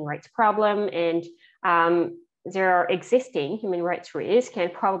has a human rights problem, and there are existing human rights risks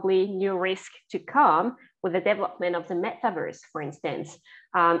and probably new risks to come with the development of the metaverse, for instance.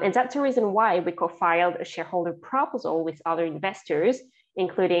 And that's the reason why we co-filed a shareholder proposal with other investors,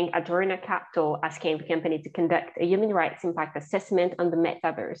 including Adorno Capital, asking the company to conduct a human rights impact assessment on the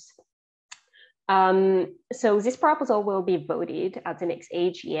metaverse. So this proposal will be voted at the next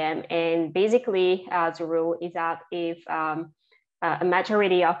AGM. And basically, the rule is that if a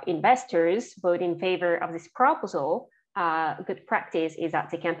majority of investors vote in favor of this proposal, good practice is that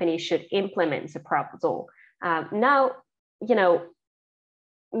the company should implement the proposal. Now,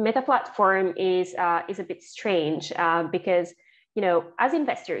 Meta Platform is a bit strange because, as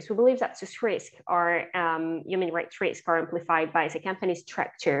investors, we believe that this risk or human rights risk are amplified by the company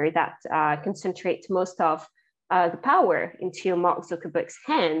structure that concentrates most of the power into Mark Zuckerberg's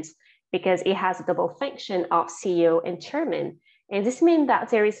hands, because it has a double function of CEO and chairman. And this means that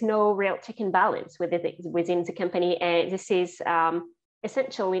there is no real check and balance within the company. And this is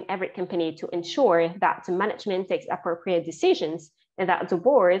essential in every company to ensure that the management takes appropriate decisions and that the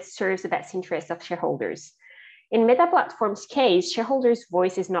board serves the best interests of shareholders. In Meta Platform's case, shareholders'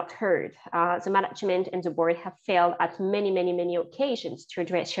 voice is not heard. The management and the board have failed at many occasions to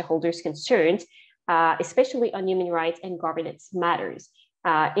address shareholders' concerns, especially on human rights and governance matters,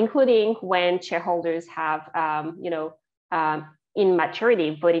 including when shareholders have, in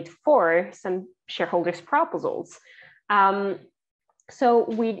maturity, voted for some shareholders' proposals. So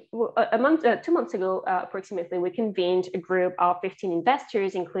 2 months ago, approximately, we convened a group of 15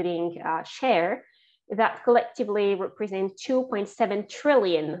 investors, including Share, that collectively represent 2.7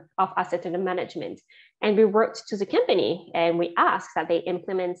 trillion of assets under management. And we wrote to the company and we asked that they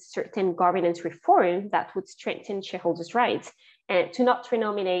implement certain governance reform that would strengthen shareholders' rights, and to not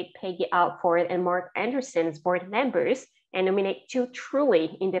renominate Peggy Alford and Mark Anderson as board members and nominate 2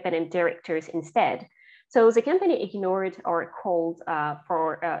 truly independent directors instead. So the company ignored our call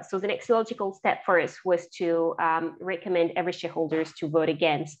so the next logical step for us was to recommend every shareholders to vote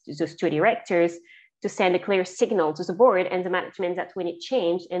against those 2 directors, to send a clear signal to the board and the management that we need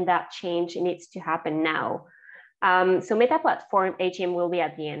change, and that change needs to happen now. So Meta Platform AGM will be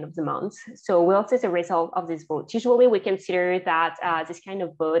at the end of the month. So we'll see the result of this vote. Usually we consider that this kind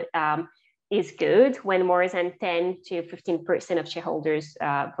of vote is good when more than 10 to 15% of shareholders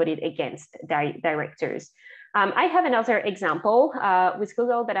voted against directors. I have another example with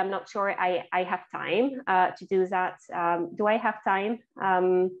Google, but I'm not sure I have time to do that. Do I have time?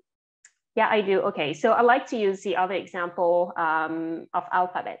 Yeah, I do. Okay, so I like to use the other example of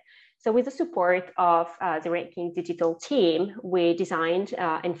Alphabet. So with the support of the Ranking Digital team, we designed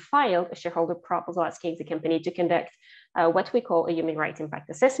and filed a shareholder proposal asking the company to conduct what we call a human rights impact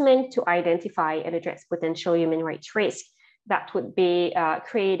assessment to identify and address potential human rights risk that would be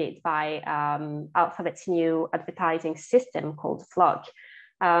created by Alphabet's new advertising system called FLOG.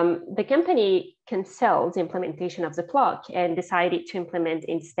 The company canceled the implementation of the FLOG and decided to implement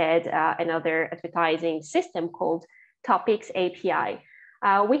instead another advertising system called Topics API.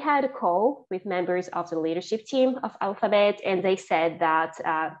 We had a call with members of the leadership team of Alphabet, and they said that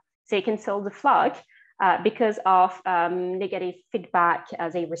they canceled the FLOG because of negative feedback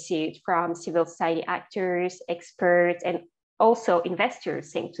they received from civil society actors, experts, and also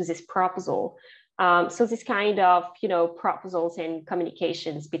investors linked to this proposal. So this kind of proposals and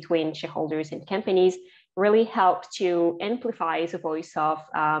communications between shareholders and companies really help to amplify the voice of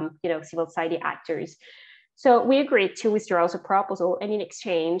civil society actors. So we agreed to withdraw the proposal, and in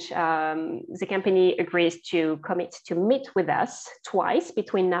exchange, the company agrees to commit to meet with us twice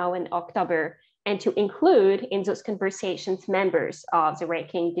between now and October, and to include in those conversations members of the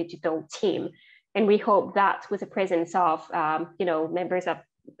Ranking Digital team. And we hope that with the presence of members of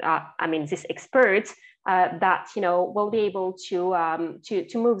these experts, that we'll be able to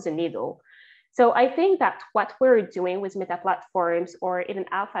move the needle. So I think that what we're doing with Meta Platforms or even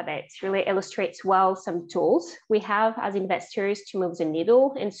Alphabet really illustrates well some tools we have as investors to move the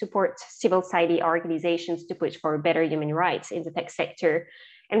needle and support civil society organizations to push for better human rights in the tech sector.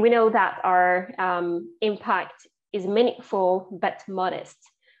 And we know that our impact is meaningful but modest.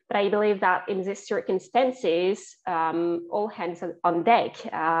 But I believe that in these circumstances, all hands on deck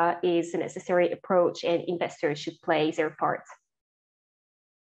is a necessary approach, and investors should play their part.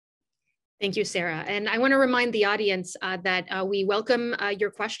 Thank you, Sarah. And I want to remind the audience that we welcome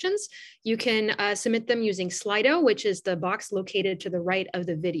your questions. You can submit them using Slido, which is the box located to the right of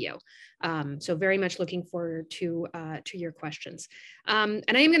the video. So very much looking forward to your questions. And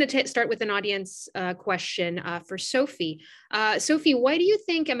I am going to start with an audience question for Sophie. Sophie, why do you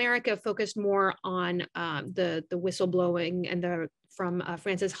think America focused more on the whistleblowing and from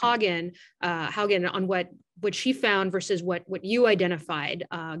Frances Haugen on what she found versus what you identified,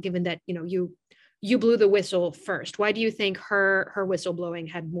 given that you blew the whistle first? Why do you think her whistleblowing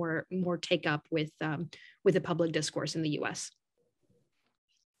had more take up with the public discourse in the U.S.?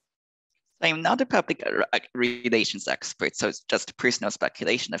 I'm not a public relations expert, so it's just personal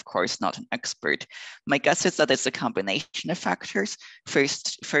speculation, of course, not an expert. My guess is that it's a combination of factors.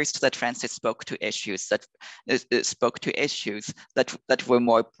 First, that Frances spoke to issues that were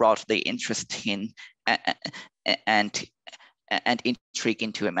more broadly interesting and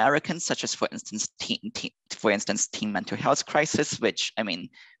intriguing to Americans, such as, for instance, teen mental health crisis, which, I mean,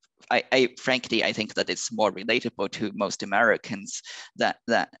 I frankly think that it's more relatable to most Americans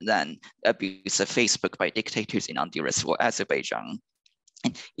than abuse of Facebook by dictators in Honduras or Azerbaijan.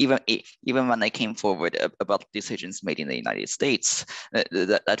 And even when I came forward about decisions made in the United States,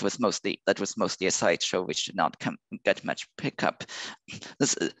 that was mostly a sideshow which did not get much pickup.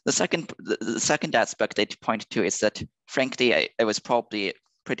 The second aspect I'd point to is that, frankly, I was probably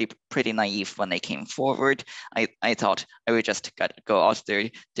pretty naive when I came forward. I thought I would just go out there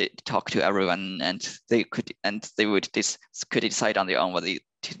to talk to everyone, and they would decide on their own whether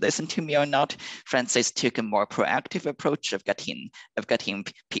to listen to me or not. Frances took a more proactive approach of getting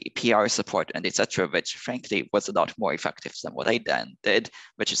PR support and etc., which frankly was a lot more effective than what I then did,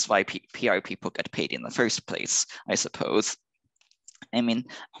 which is why PR people get paid in the first place, I suppose. I mean,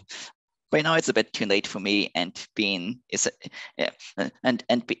 by now it's a bit too late for me, and being essentially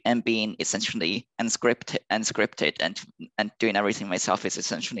unscripted and doing everything myself is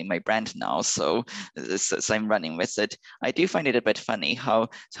essentially my brand now. So I'm running with it. I do find it a bit funny how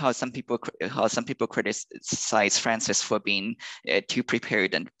some people criticize Frances for being too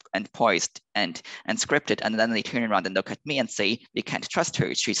prepared and poised and scripted, and then they turn around and look at me and say, "You can't trust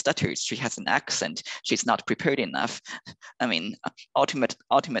her. She stutters. She has an accent. She's not prepared enough." I mean,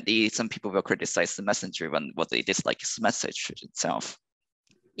 ultimately, some people will criticize the messenger when what they dislike is the message itself.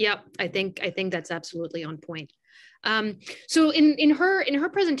 Yep, I think that's absolutely on point. So in her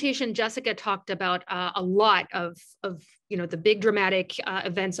presentation, Jessica talked about a lot of the big dramatic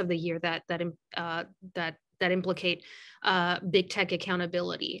events of the year that implicate big tech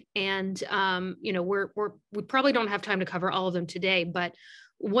accountability, and we probably don't have time to cover all of them today, but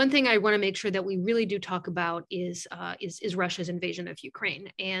one thing I want to make sure that we really do talk about is Russia's invasion of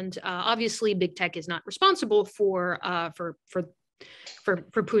Ukraine, and obviously big tech is not responsible for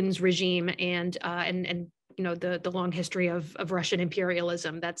Putin's regime and the long history of Russian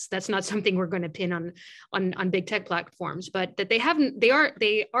imperialism. That's not something we're going to pin on big tech platforms, but that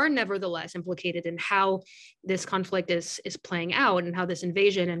they are nevertheless implicated in how this conflict is playing out and how this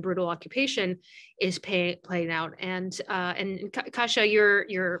invasion and brutal occupation is playing out. And Kasia,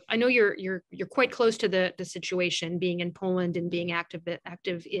 I know you're quite close to the situation, being in Poland and being active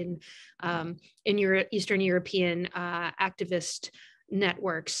in your Eastern European activist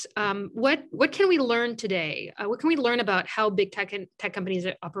networks. What can we learn today? What can we learn about how big tech companies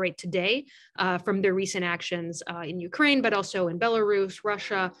operate today from their recent actions in Ukraine, but also in Belarus,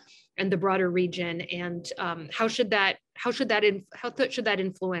 Russia, and the broader region? And how should that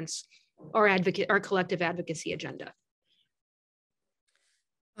influence our collective advocacy agenda?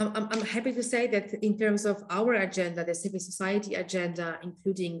 I'm happy to say that in terms of our agenda, the civil society agenda,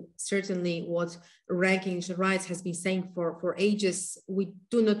 including certainly what ranking rights has been saying for ages, we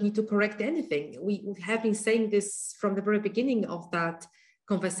do not need to correct anything. We have been saying this from the very beginning of that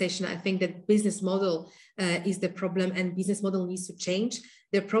conversation. I think that business model is the problem, and business model needs to change.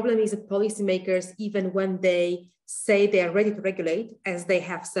 The problem is that policymakers, even when they say they are ready to regulate, as they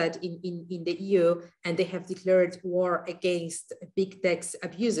have said in the EU, and they have declared war against big tech's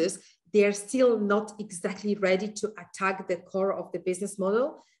abuses, they are still not exactly ready to attack the core of the business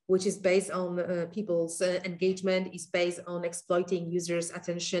model, which is based on people's engagement, is based on exploiting users'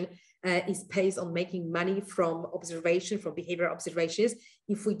 attention, is based on making money from observation, from behavior observations.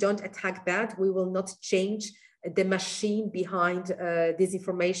 If we don't attack that, we will not change the machine behind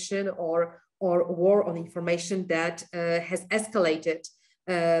disinformation or war on information that has escalated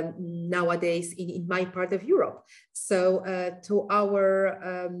nowadays in my part of Europe. So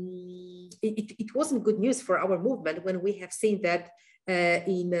it wasn't good news for our movement when we have seen that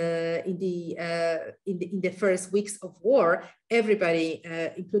in the first weeks of war, everybody,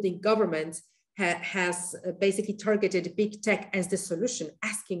 including governments, has basically targeted big tech as the solution,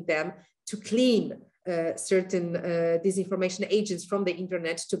 asking them to clean certain disinformation agents from the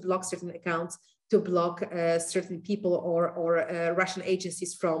internet, to block certain accounts, to block certain people or Russian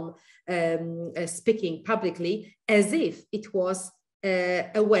agencies from speaking publicly, as if it was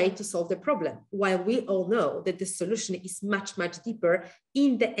a way to solve the problem, while we all know that the solution is much, much deeper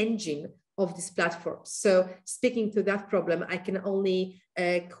in the engine of this platform. So speaking to that problem, I can only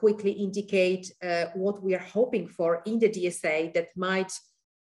quickly indicate what we are hoping for in the DSA that might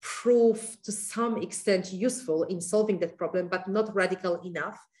prove to some extent useful in solving that problem, but not radical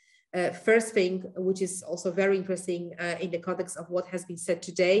enough. First thing, which is also very interesting in the context of what has been said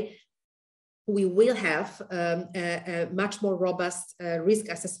today, we will have a much more robust risk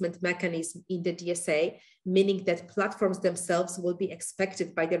assessment mechanism in the DSA, meaning that platforms themselves will be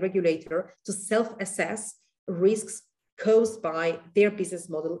expected by the regulator to self-assess risks caused by their business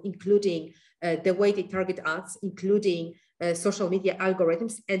model, including the way they target ads, including social media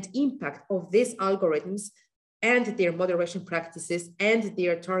algorithms, and impact of these algorithms and their moderation practices and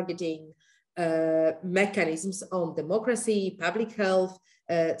their targeting mechanisms on democracy, public health,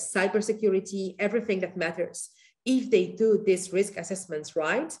 cybersecurity, everything that matters. If they do these risk assessments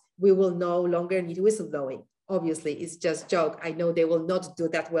right, we will no longer need whistleblowing. Obviously, it's just a joke. I know they will not do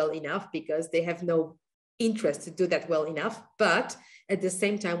that well enough because they have no interest to do that well enough. But at the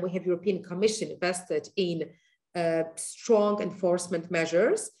same time, we have European Commission vested in strong enforcement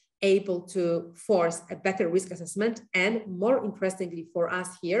measures, able to force a better risk assessment. And more interestingly for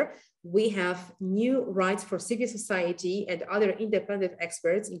us here, we have new rights for civil society and other independent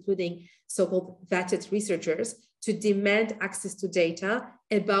experts, including so-called vetted researchers, to demand access to data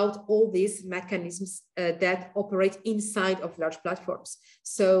about all these mechanisms that operate inside of large platforms.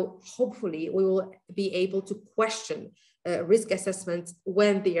 So hopefully we will be able to question risk assessments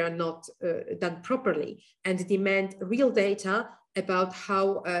when they are not done properly, and demand real data about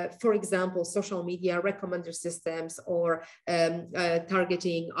how, for example, social media recommender systems or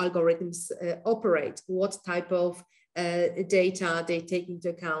targeting algorithms operate, what type of data they take into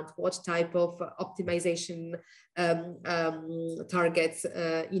account, what type of optimization targets,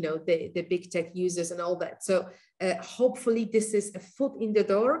 the big tech users and all that. So hopefully this is a foot in the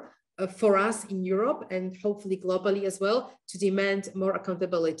door for us in Europe and hopefully globally as well, to demand more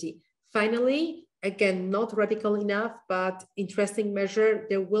accountability. Finally, again, not radical enough, but interesting measure,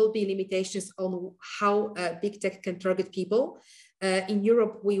 there will be limitations on how big tech can target people. In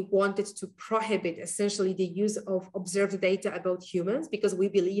Europe, we wanted to prohibit essentially the use of observed data about humans, because we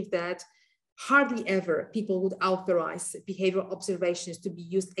believe that hardly ever people would authorize behavioral observations to be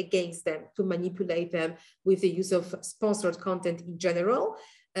used against them, to manipulate them with the use of sponsored content in general.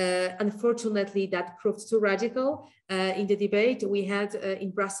 Unfortunately, that proved too radical in the debate we had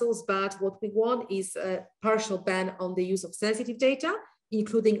in Brussels, but what we want is a partial ban on the use of sensitive data,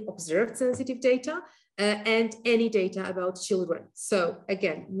 including observed sensitive data, and any data about children. So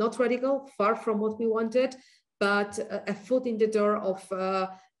again, not radical, far from what we wanted, but a foot in the door of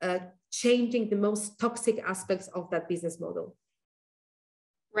changing the most toxic aspects of that business model.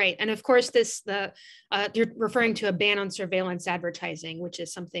 Right, and of course, you're referring to a ban on surveillance advertising, which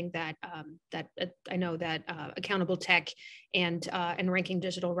is something that I know that Accountable Tech and Ranking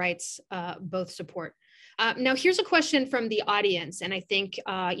Digital Rights both support. Now, here's a question from the audience, and I think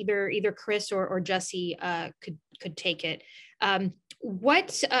either Chris or Jesse could take it.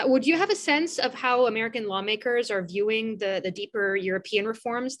 Would you have a sense of how American lawmakers are viewing the deeper European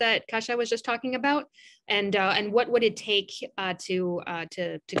reforms that Kasia was just talking about, and what would it take to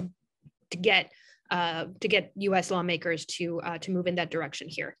get U.S. lawmakers to move in that direction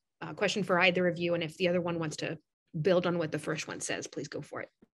here? Question for either of you, and if the other one wants to build on what the first one says, please go for it.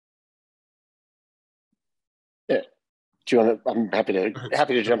 Yeah. Do you want to? I'm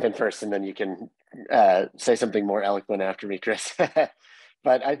happy to jump in first, and then you can say something more eloquent after me, Chris.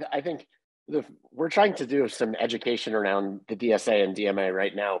 But I think we're trying to do some education around the DSA and DMA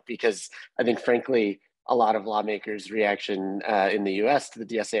right now, because I think, frankly, a lot of lawmakers' reaction in the U.S. to the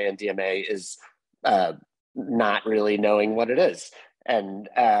DSA and DMA is not really knowing what it is. And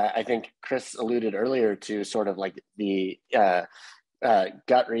I think Chris alluded earlier to sort of like the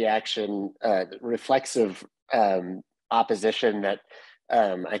gut reaction, reflexive opposition that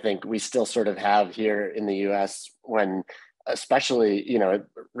I think we still sort of have here in the US, when especially,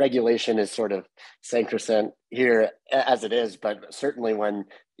 regulation is sort of sacrosanct here as it is, but certainly when,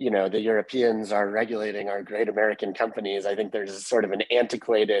 the Europeans are regulating our great American companies, I think there's sort of an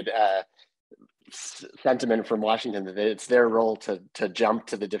antiquated sentiment from Washington that it's their role to jump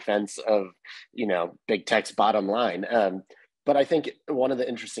to the defense of, big tech's bottom line. But I think one of the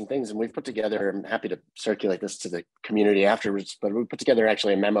interesting things, and we've put together, I'm happy to circulate this to the community afterwards, but we put together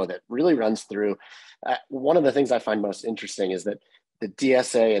actually a memo that really runs through. One of the things I find most interesting is that the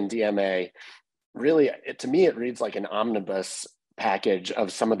DSA and DMA really, to me, it reads like an omnibus package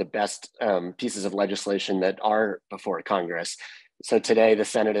of some of the best pieces of legislation that are before Congress. So today, the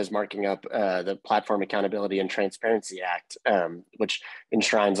Senate is marking up the Platform Accountability and Transparency Act, which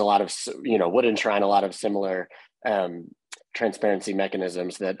enshrines a lot of, would enshrine a lot of similar transparency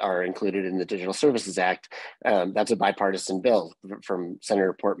mechanisms that are included in the Digital Services Act. That's a bipartisan bill from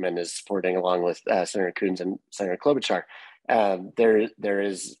Senator Portman is supporting, along with Senator Coons and Senator Klobuchar. There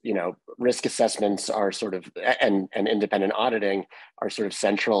is, risk assessments are sort of, and independent auditing are sort of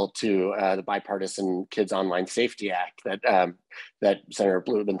central to the bipartisan Kids Online Safety Act that Senator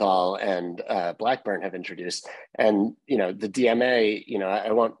Blumenthal and Blackburn have introduced. And, the DMA,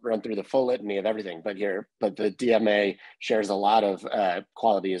 I won't run through the full litany of everything, but the DMA shares a lot of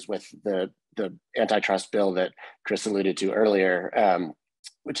qualities with the antitrust bill that Chris alluded to earlier,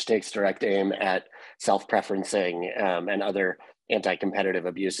 which takes direct aim at self-preferencing and other anti-competitive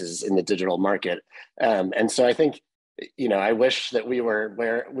abuses in the digital market. And so I think, I wish that we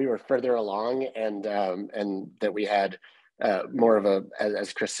were further along, and that we had more of a,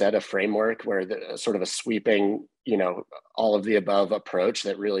 as Chris said, a framework where sort of a sweeping, all of the above approach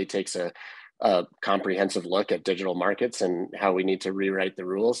that really takes a comprehensive look at digital markets and how we need to rewrite the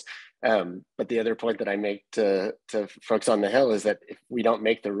rules. But the other point that I make to folks on the Hill is that if we don't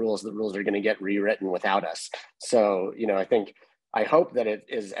make the rules are going to get rewritten without us. So, I hope that it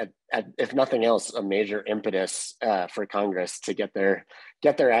is, if nothing else, a major impetus for Congress to get their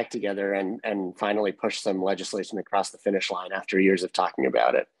act together and finally push some legislation across the finish line after years of talking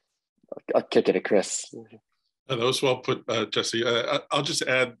about it. I'll kick it to Chris. That was well put, Jesse. I'll just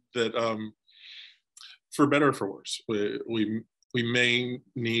add that for better or for worse, we may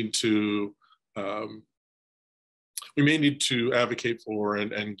need to advocate for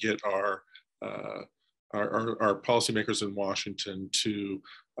and get our policymakers in Washington to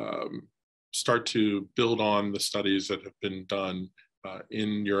start to build on the studies that have been done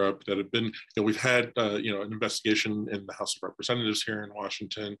in Europe that have been, we've had, an investigation in the House of Representatives here in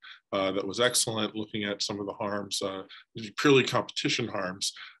Washington that was excellent, looking at some of the harms, purely competition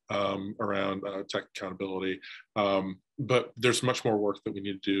harms around tech accountability. But there's much more work that we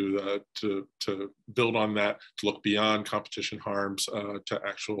need to do to build on that, to look beyond competition harms to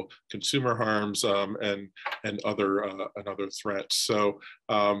actual consumer harms and other threats. So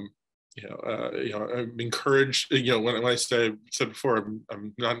I'm encouraged. When I said before,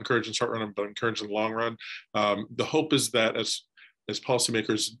 I'm not encouraged in the short run, but encouraged in the long run. The hope is that as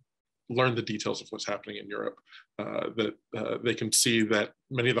policymakers learn the details of what's happening in Europe, that they can see that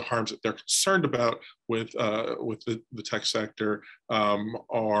many of the harms that they're concerned about with the tech sector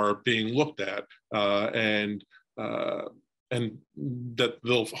are being looked at, and that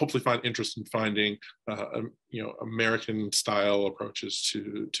they'll hopefully find interest in finding American-style approaches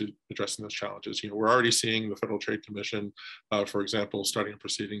to addressing those challenges. We're already seeing the Federal Trade Commission, for example, starting a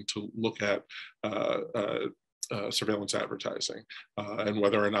proceeding to look at surveillance advertising and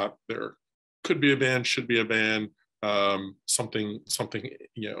whether or not there could be a ban, should be a ban, something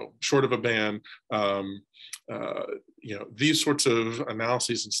short of a ban. These sorts of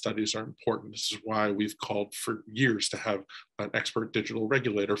analyses and studies are important. This is why we've called for years to have an expert digital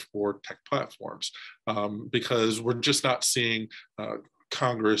regulator for tech platforms, because we're just not seeing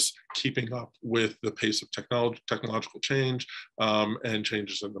Congress keeping up with the pace of technological change and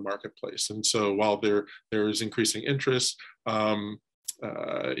changes in the marketplace. And so while there is increasing interest,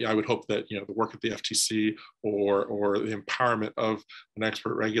 I would hope that the work at the FTC or the empowerment of an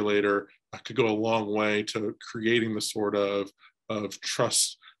expert regulator could go a long way to creating the sort of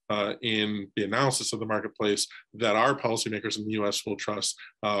trust in the analysis of the marketplace that our policymakers in the US will trust,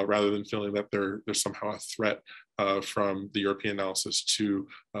 rather than feeling that there's somehow a threat from the European analysis to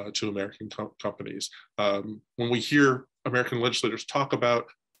American companies. When we hear American legislators talk about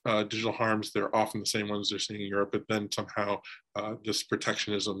digital harms, they're often the same ones they're seeing in Europe, but then somehow this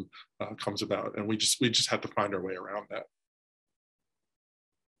protectionism comes about, and we just have to find our way around that.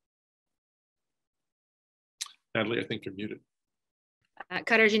 Natalie, I think you're muted.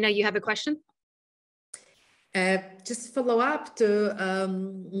 Katarzyna, you have a question? Just follow up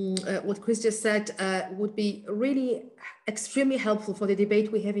to what Chris just said, would be really extremely helpful for the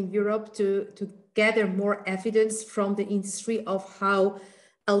debate we have in Europe to gather more evidence from the industry of how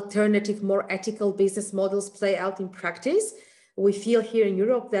alternative, more ethical business models play out in practice. We feel here in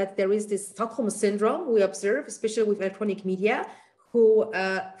Europe that there is this Stockholm syndrome we observe, especially with electronic media, who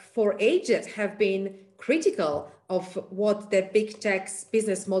for ages have been critical of what the big tech's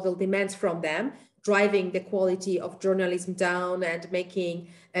business model demands from them, driving the quality of journalism down and making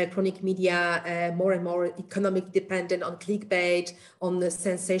electronic media more and more economic dependent on clickbait, on the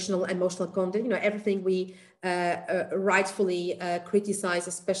sensational emotional content, everything we rightfully criticize,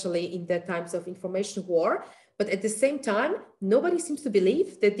 especially in the times of information war. But at the same time, nobody seems to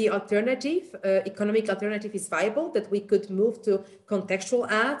believe that the alternative, economic alternative is viable, that we could move to contextual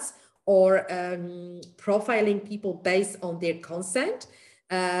ads or profiling people based on their consent,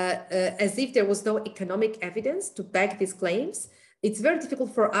 as if there was no economic evidence to back these claims. It's very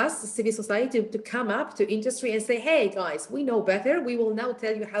difficult for us, civil society, to come up to industry and say, hey guys, we know better. We will now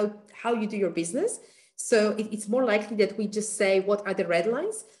tell you how you do your business. So it's more likely that we just say, what are the red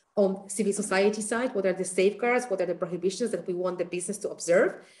lines on civil society side? What are the safeguards? What are the prohibitions that we want the business to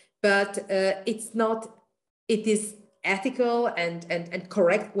observe? But it is ethical and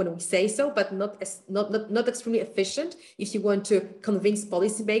correct when we say so, but not extremely efficient if you want to convince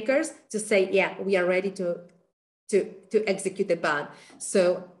policymakers to say, yeah, we are ready to execute the ban.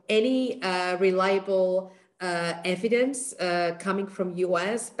 So any reliable evidence coming from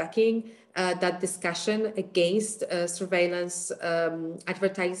US backing that discussion against surveillance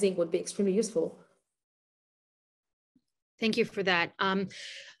advertising would be extremely useful. Thank you for that.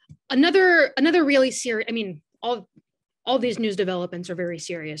 Another really serious, all these news developments are very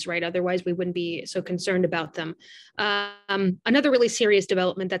serious, right? Otherwise, we wouldn't be so concerned about them. Another really serious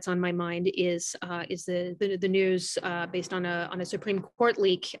development that's on my mind is the news based on a Supreme Court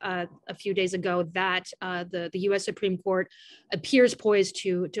leak a few days ago that the U.S. Supreme Court appears poised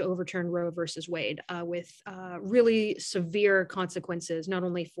to overturn Roe versus Wade with really severe consequences, not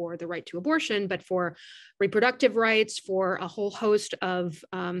only for the right to abortion, but for reproductive rights, for a whole host of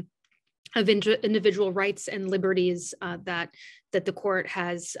individual rights and liberties that the court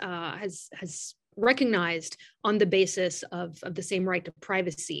has recognized on the basis of the same right to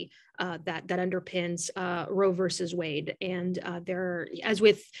privacy that underpins Roe versus Wade. And there, as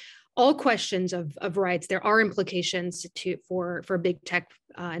with all questions of rights, there are implications for big tech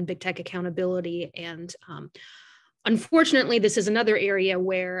and big tech accountability. And unfortunately, this is another area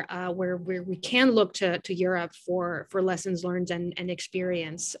where we can look to Europe for lessons learned and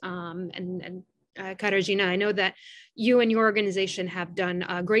experience. Katarzyna, I know that you and your organization have done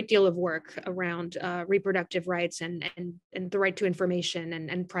a great deal of work around reproductive rights and the right to information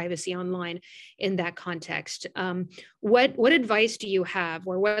and privacy online in that context. What advice do you have,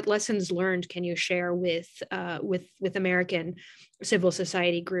 or what lessons learned can you share with American civil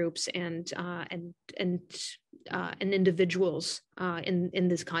society groups and individuals in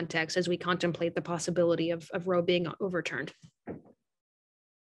this context as we contemplate the possibility of Roe being overturned?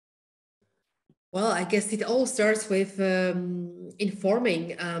 Well, I guess it all starts with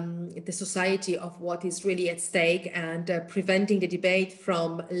informing the society of what is really at stake and preventing the debate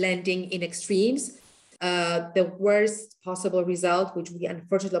from landing in extremes. The worst possible result, which we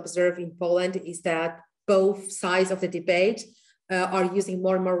unfortunately observe in Poland, is that both sides of the debate are using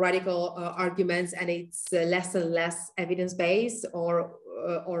more and more radical arguments, and it's less and less evidence-based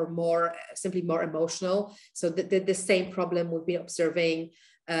or more simply more emotional. So the same problem we've been observing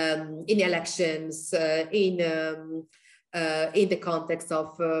in elections, in the context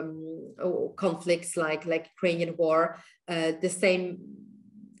of conflicts like Ukrainian war, the same,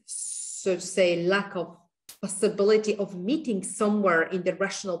 so to say, lack of possibility of meeting somewhere in the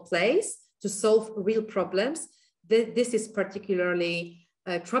rational place to solve real problems. This is particularly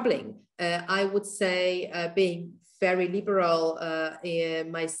troubling. I would say, being very liberal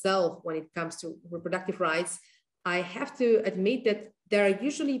myself when it comes to reproductive rights, I have to admit that there are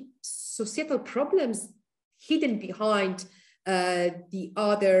usually societal problems hidden behind the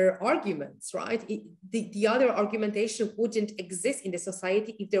other arguments, right? The other argumentation wouldn't exist in the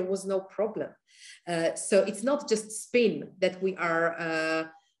society if there was no problem. So it's not just spin that we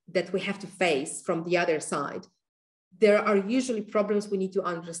have to face from the other side. There are usually problems we need to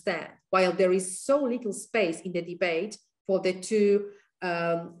understand, while there is so little space in the debate for the two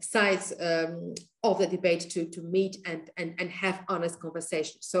sides of the debate to meet and have honest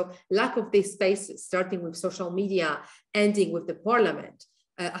conversations. So lack of these spaces, starting with social media, ending with the parliament,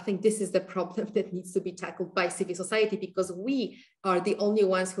 I think this is the problem that needs to be tackled by civil society, because we are the only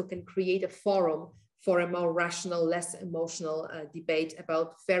ones who can create a forum for a more rational, less emotional debate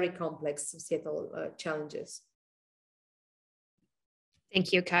about very complex societal challenges.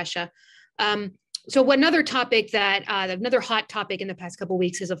 Thank you, Kasia. So another topic that, another hot topic in the past couple of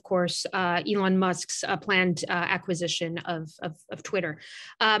weeks is, of course, Elon Musk's planned acquisition of Twitter.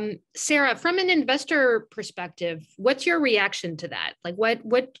 Sarah, from an investor perspective, what's your reaction to that? Like,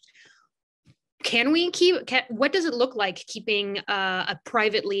 what can we keep? What does it look like keeping a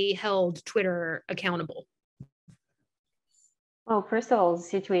privately held Twitter accountable? Well, first of all, the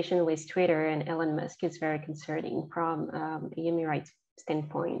situation with Twitter and Elon Musk is very concerning from a human rights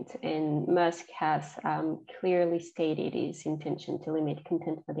standpoint. And Musk has clearly stated his intention to limit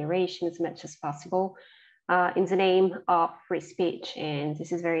content moderation as much as possible in the name of free speech. And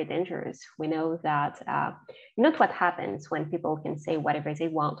this is very dangerous. We know that not what happens when people can say whatever they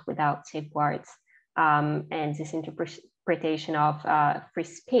want without safeguards. And this interpretation of free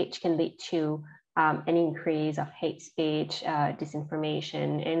speech can lead to an increase of hate speech,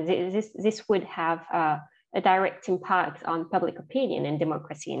 disinformation, and this would have a direct impact on public opinion and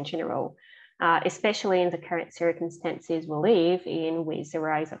democracy in general, especially in the current circumstances we live in with the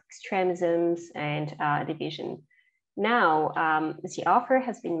rise of extremisms and division. Now, the offer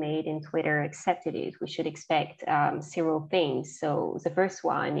has been made and Twitter accepted it. We should expect several things. So the first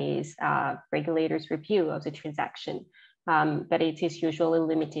one is regulators' review of the transaction. But it is usually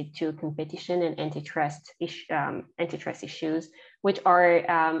limited to competition and antitrust issues, which are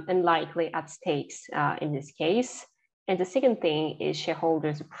unlikely at stakes in this case. And the second thing is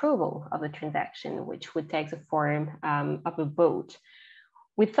shareholders' approval of the transaction, which would take the form of a vote.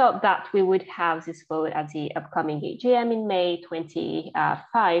 We thought that we would have this vote at the upcoming AGM in May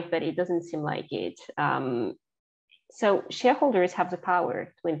 25, but it doesn't seem like it. So shareholders have the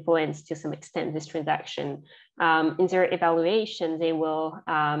power to influence to some extent this transaction. In their evaluation, they will,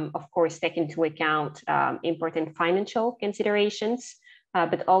 of course, take into account important financial considerations,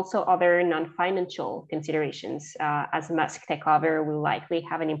 but also other non-financial considerations, as Musk takeover will likely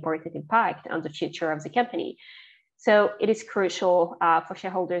have an important impact on the future of the company. So it is crucial for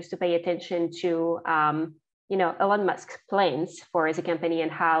shareholders to pay attention to Elon Musk's plans for the company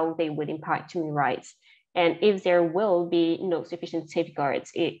and how they would impact human rights. And if there will be no sufficient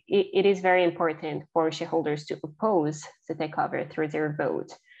safeguards, it is very important for shareholders to oppose the takeover through their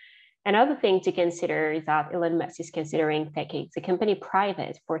vote. Another thing to consider is that Elon Musk is considering taking the company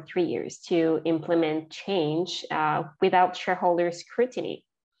private for 3 years to implement change without shareholder scrutiny.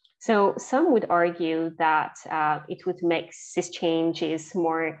 So some would argue that it would make these changes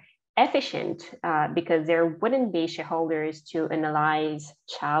more efficient because there wouldn't be shareholders to analyze,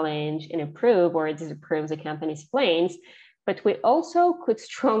 challenge, and approve or disapprove the company's plans. But we also could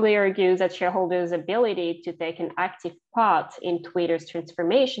strongly argue that shareholders' ability to take an active part in Twitter's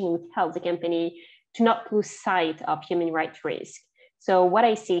transformation would help the company to not lose sight of human rights risk. So what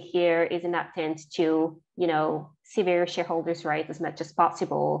I see here is an attempt to, sever shareholders' rights as much as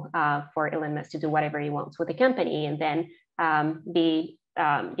possible for Elon Musk to do whatever he wants with the company, and then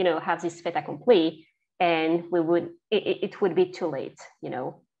have this fait accompli, and it would be too late,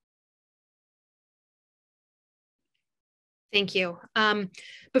 Thank you.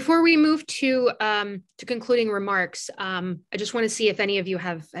 Before we move to concluding remarks, I just want to see if any of you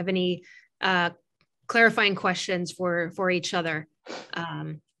have any clarifying questions for each other.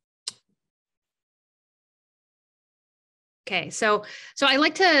 Okay, so I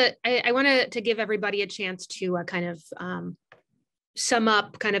want to give everybody a chance to kind of sum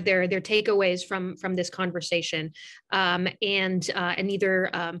up kind of their takeaways from this conversation, and either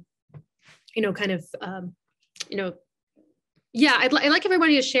yeah, I'd like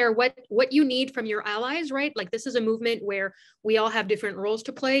everybody to share what you need from your allies, right? Like, this is a movement where we all have different roles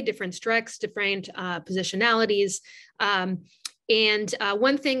to play, different strengths, different positionalities. And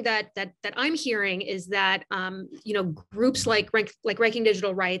one thing that I'm hearing is that groups like Ranking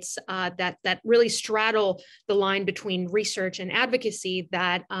Digital Rights that really straddle the line between research and advocacy,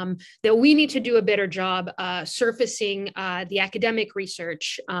 that we need to do a better job surfacing the academic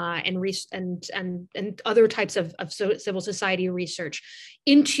research and other types of civil society research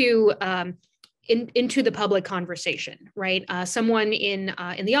into the public conversation, right? Someone in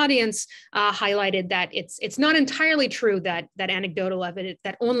the audience highlighted that it's not entirely true that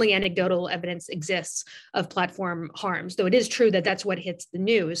only anecdotal evidence exists of platform harms, though it is true that that's what hits the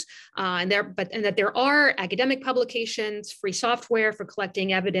news, and that there are academic publications, free software for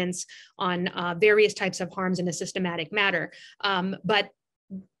collecting evidence on various types of harms in a systematic manner, but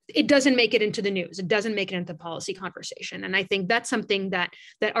it doesn't make it into the news. It doesn't make it into the policy conversation. And I think that's something that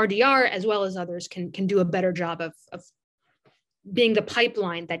RDR, as well as others, can do a better job of being the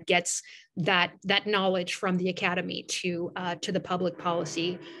pipeline that gets that knowledge from the academy to the public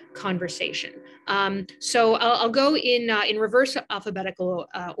policy conversation. So I'll go in reverse alphabetical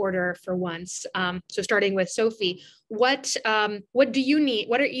order for once. So starting with Sophie, what do you need?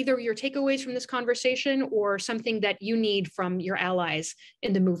 What are either your takeaways from this conversation or something that you need from your allies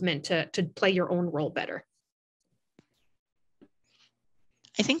in the movement to play your own role better?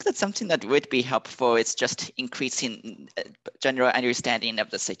 I think that something that would be helpful is just increasing general understanding of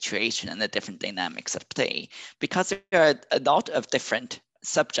the situation and the different dynamics at play, because there are a lot of different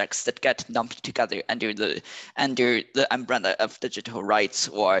subjects that get lumped together under the umbrella of digital rights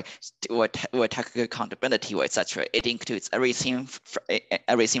or technical accountability, or etc. It includes everything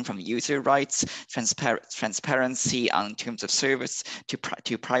from user rights, transparency on terms of service,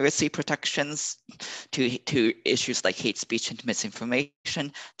 to privacy protections, to issues like hate speech and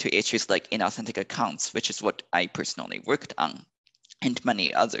misinformation, to issues like inauthentic accounts, which is what I personally worked on, and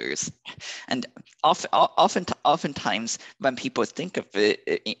many others. And oftentimes when people think of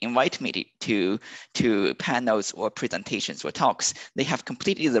invite me to panels or presentations or talks, they have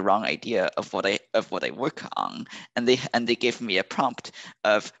completely the wrong idea of what I work on, and they give me a prompt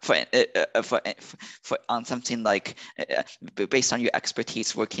on something like based on your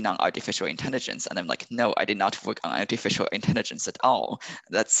expertise working on artificial intelligence, and I'm like, no, I did not work on artificial intelligence at all.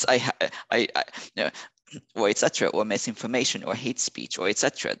 That's or etc., or misinformation or hate speech or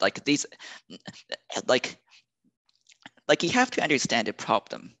etc. Like these, like you have to understand a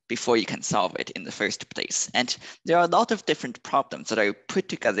problem before you can solve it in the first place. And there are a lot of different problems that are put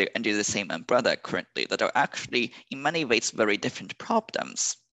together under the same umbrella currently that are actually in many ways very different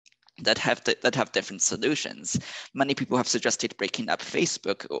problems that have different solutions. Many people have suggested breaking up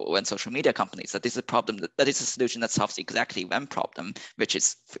Facebook and social media companies. That is a problem that is a solution that solves exactly one problem, which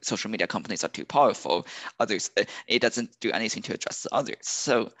is social media companies are too powerful. Others, it doesn't do anything to address the others.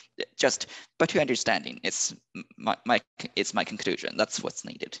 So just better understanding is my conclusion. That's what's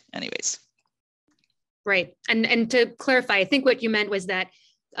needed, anyways. Right, and to clarify, I think what you meant was that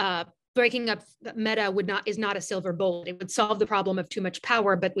breaking up Meta is not a silver bullet. It would solve the problem of too much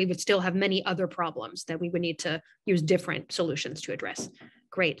power, but we would still have many other problems that we would need to use different solutions to address.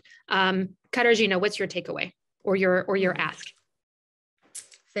 Great. Katarzyna, what's your takeaway or your ask?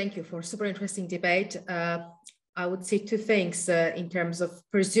 Thank you for super interesting debate. I would say two things in terms of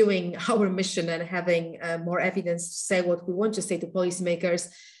pursuing our mission and having more evidence to say what we want to say to policymakers.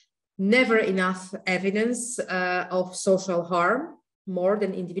 Never enough evidence of social harm, more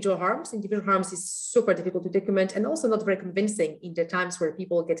than individual harms. Individual harms is super difficult to document and also not very convincing in the times where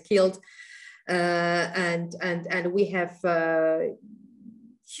people get killed. And we have a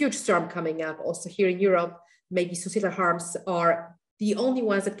huge storm coming up also here in Europe. Maybe societal harms are the only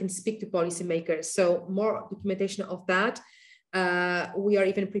ones that can speak to policymakers. So more documentation of that. We are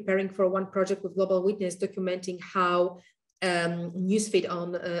even preparing for one project with Global Witness documenting how newsfeed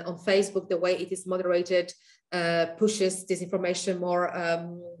on Facebook, the way it is moderated, pushes disinformation more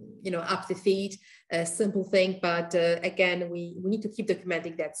up the feed. A simple thing, but again, we need to keep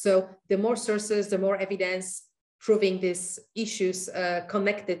documenting that. So the more sources, the more evidence proving these issues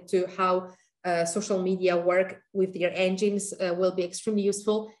connected to how social media work with their engines will be extremely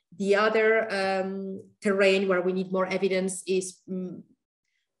useful. The other terrain where we need more evidence is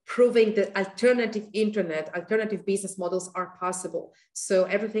proving that alternative internet, alternative business models are possible. So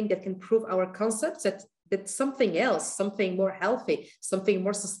everything that can prove our concepts that something else, something more healthy, something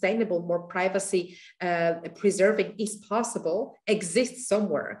more sustainable, more privacy preserving is possible, exists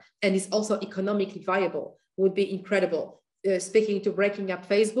somewhere, and is also economically viable would be incredible. Speaking to breaking up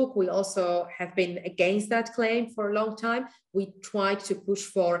Facebook, we also have been against that claim for a long time. We tried to push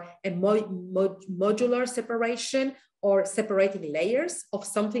for a modular separation or separating layers of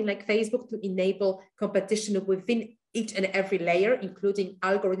something like Facebook to enable competition within each and every layer, including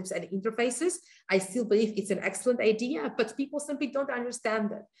algorithms and interfaces. I still believe it's an excellent idea, but people simply don't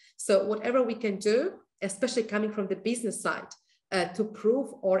understand it. So whatever we can do, especially coming from the business side, to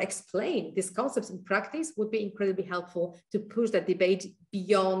prove or explain these concepts in practice would be incredibly helpful to push that debate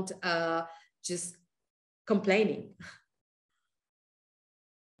beyond just complaining.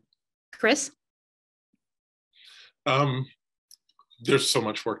 Chris? There's so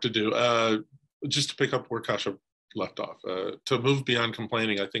much work to do. Just to pick up where Kasia left off, to move beyond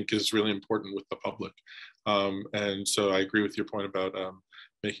complaining, I think is really important with the public. And so I agree with your point about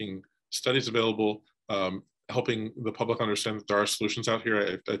making studies available, helping the public understand that there are solutions out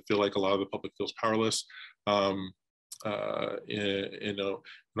here. I feel like a lot of the public feels powerless in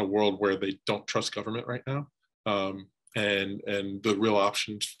a world where they don't trust government right now. And the real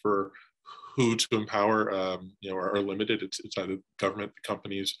options for who to empower are limited. It's either government, the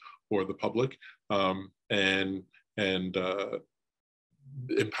companies, or the public. And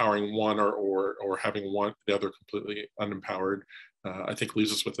empowering one or having one the other completely unempowered, I think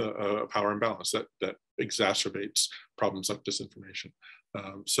leaves us with a power imbalance that exacerbates problems like disinformation.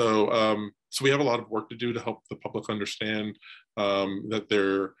 So we have a lot of work to do to help the public understand that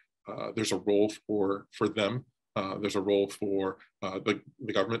there's a role for them. There's a role for the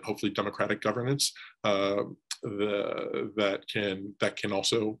government, hopefully democratic governance, that can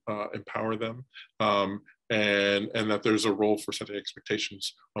also empower them, and that there's a role for setting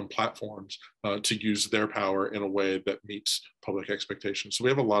expectations on platforms to use their power in a way that meets public expectations. So we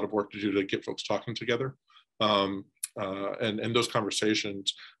have a lot of work to do to get folks talking together. And those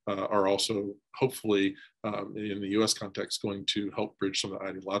conversations are also hopefully in the US context going to help bridge some of the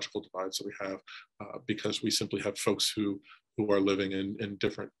ideological divides that we have, because we simply have folks who are living in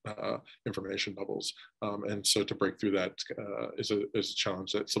different information bubbles. And so to break through that is a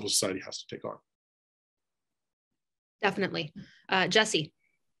challenge that civil society has to take on. Definitely. Jesse.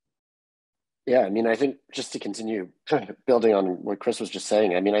 Yeah, I mean, I think just to continue building on what Chris was just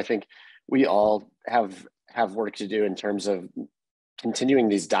saying, I mean, I think we all have work to do in terms of continuing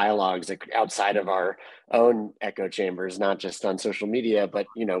these dialogues outside of our own echo chambers, not just on social media, but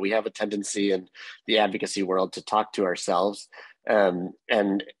we have a tendency in the advocacy world to talk to ourselves,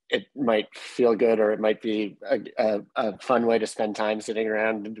 and it might feel good, or it might be a fun way to spend time sitting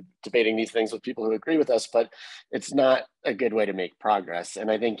around and debating these things with people who agree with us, but it's not a good way to make progress. And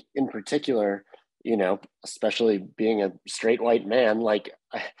I think in particular, especially being a straight white man, like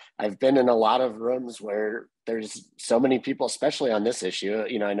I've been in a lot of rooms where there's so many people, especially on this issue,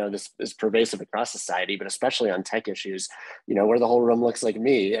 I know this is pervasive across society, but especially on tech issues, where the whole room looks like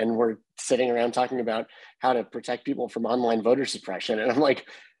me, and we're sitting around talking about how to protect people from online voter suppression. And I'm like,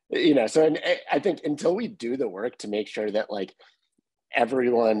 so and I think until we do the work to make sure that like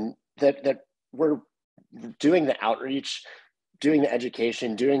everyone, that we're doing the outreach, doing the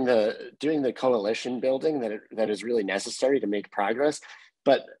education, doing the coalition building that is really necessary to make progress,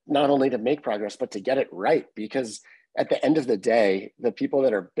 but not only to make progress, but to get it right. Because at the end of the day, the people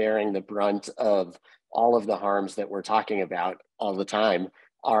that are bearing the brunt of all of the harms that we're talking about all the time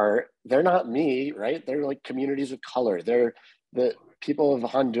they're not me, right? They're like communities of color. They're the people of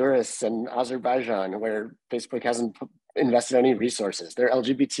Honduras and Azerbaijan, where Facebook hasn't invested any resources. They're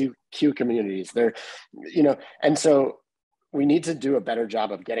LGBTQ communities. They're, and so we need to do a better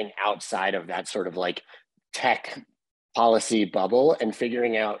job of getting outside of that sort of like tech policy bubble and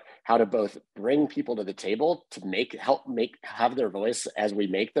figuring out how to both bring people to the table to have their voice as we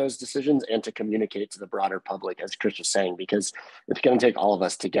make those decisions, and to communicate to the broader public, as Chris was saying, because it's going to take all of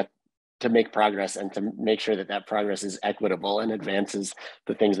us to make progress, and to make sure that progress is equitable and advances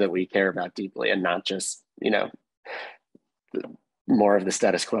the things that we care about deeply, and not just, more of the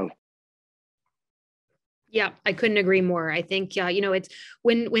status quo. Yeah, I couldn't agree more. I think it's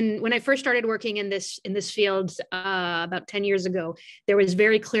when I first started working in this field about 10 years ago, there was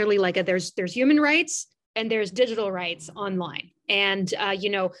very clearly like there's human rights and there's digital rights online, And,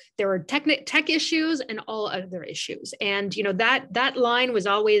 there were tech issues and all other issues. And, that line was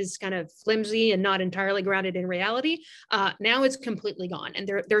always kind of flimsy and not entirely grounded in reality. Now it's completely gone. And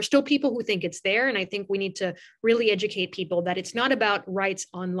there are still people who think it's there. And I think we need to really educate people that it's not about rights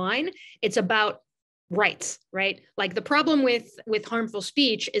online. It's about rights, right? Like the problem with harmful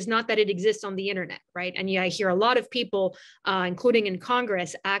speech is not that it exists on the internet, right? And I hear a lot of people, including in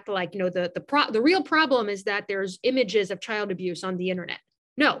Congress, act like, the real problem is that there's images of child abuse on the internet.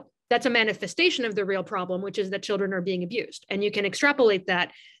 No, that's a manifestation of the real problem, which is that children are being abused. And you can extrapolate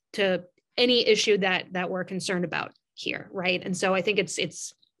that to any issue that we're concerned about here, right? And so I think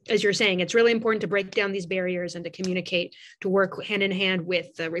it's as you're saying, it's really important to break down these barriers and to communicate, to work hand in hand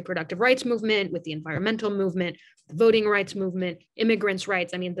with the reproductive rights movement, with the environmental movement, the voting rights movement, immigrants'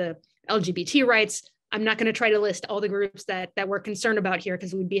 rights. I mean, the LGBT rights. I'm not going to try to list all the groups that we're concerned about here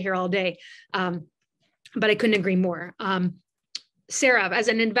because we'd be here all day. But I couldn't agree more. Sarah, as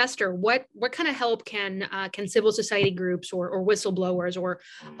an investor, what kind of help can civil society groups or whistleblowers or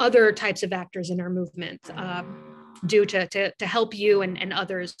other types of actors in our movement do to help you and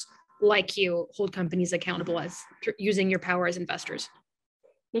others like you hold companies accountable as using your power as investors?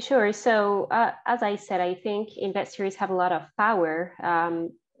 Yeah, sure. So as I said, I think investors have a lot of power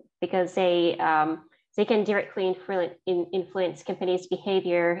because they can directly influence companies'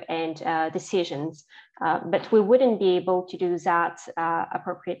 behavior and decisions. But we wouldn't be able to do that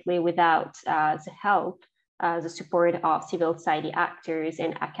appropriately without the help, the support of civil society actors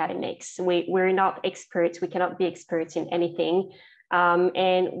and academics. We're not experts. We cannot be experts in anything.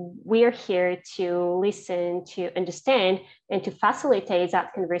 And we're here to listen, to understand, and to facilitate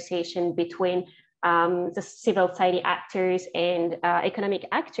that conversation between the civil society actors and economic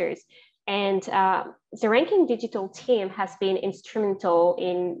actors. And the Ranking Digital team has been instrumental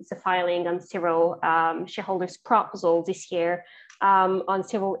in the filing on several shareholders' proposals this year on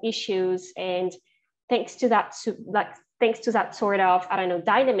several issues. And thanks to that sort of,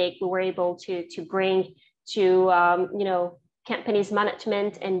 dynamic, we were able to bring to, companies'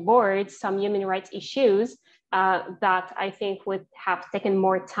 management and boards some human rights issues that I think would have taken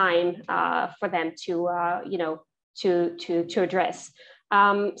more time for them to address.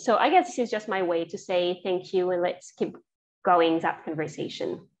 So I guess this is just my way to say thank you, and let's keep going that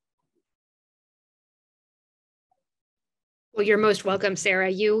conversation. Well, you're most welcome, Sarah.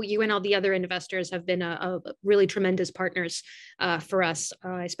 You and all the other investors have been a really tremendous partners for us,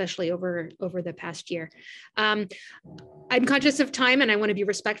 especially over the past year. I'm conscious of time, and I want to be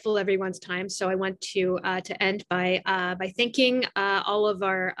respectful of everyone's time. So I want to end by thanking all of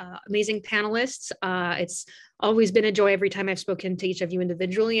our amazing panelists. It's always been a joy every time I've spoken to each of you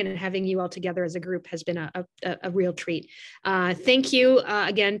individually, and having you all together as a group has been a real treat. Thank you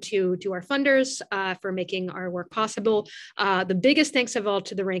again to our funders for making our work possible. The biggest thanks of all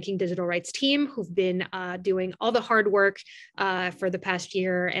to the Ranking Digital Rights team, who've been doing all the hard work for the past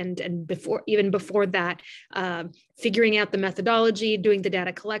year and even before that, figuring out the methodology, doing the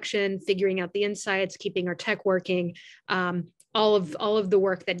data collection, figuring out the insights, keeping our tech working, all of the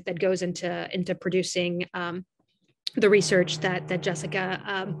work that goes into producing the research that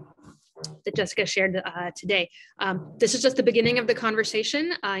Jessica shared today. This is just the beginning of the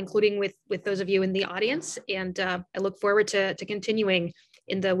conversation, including with those of you in the audience, and I look forward to continuing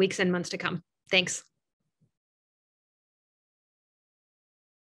in the weeks and months to come. Thanks.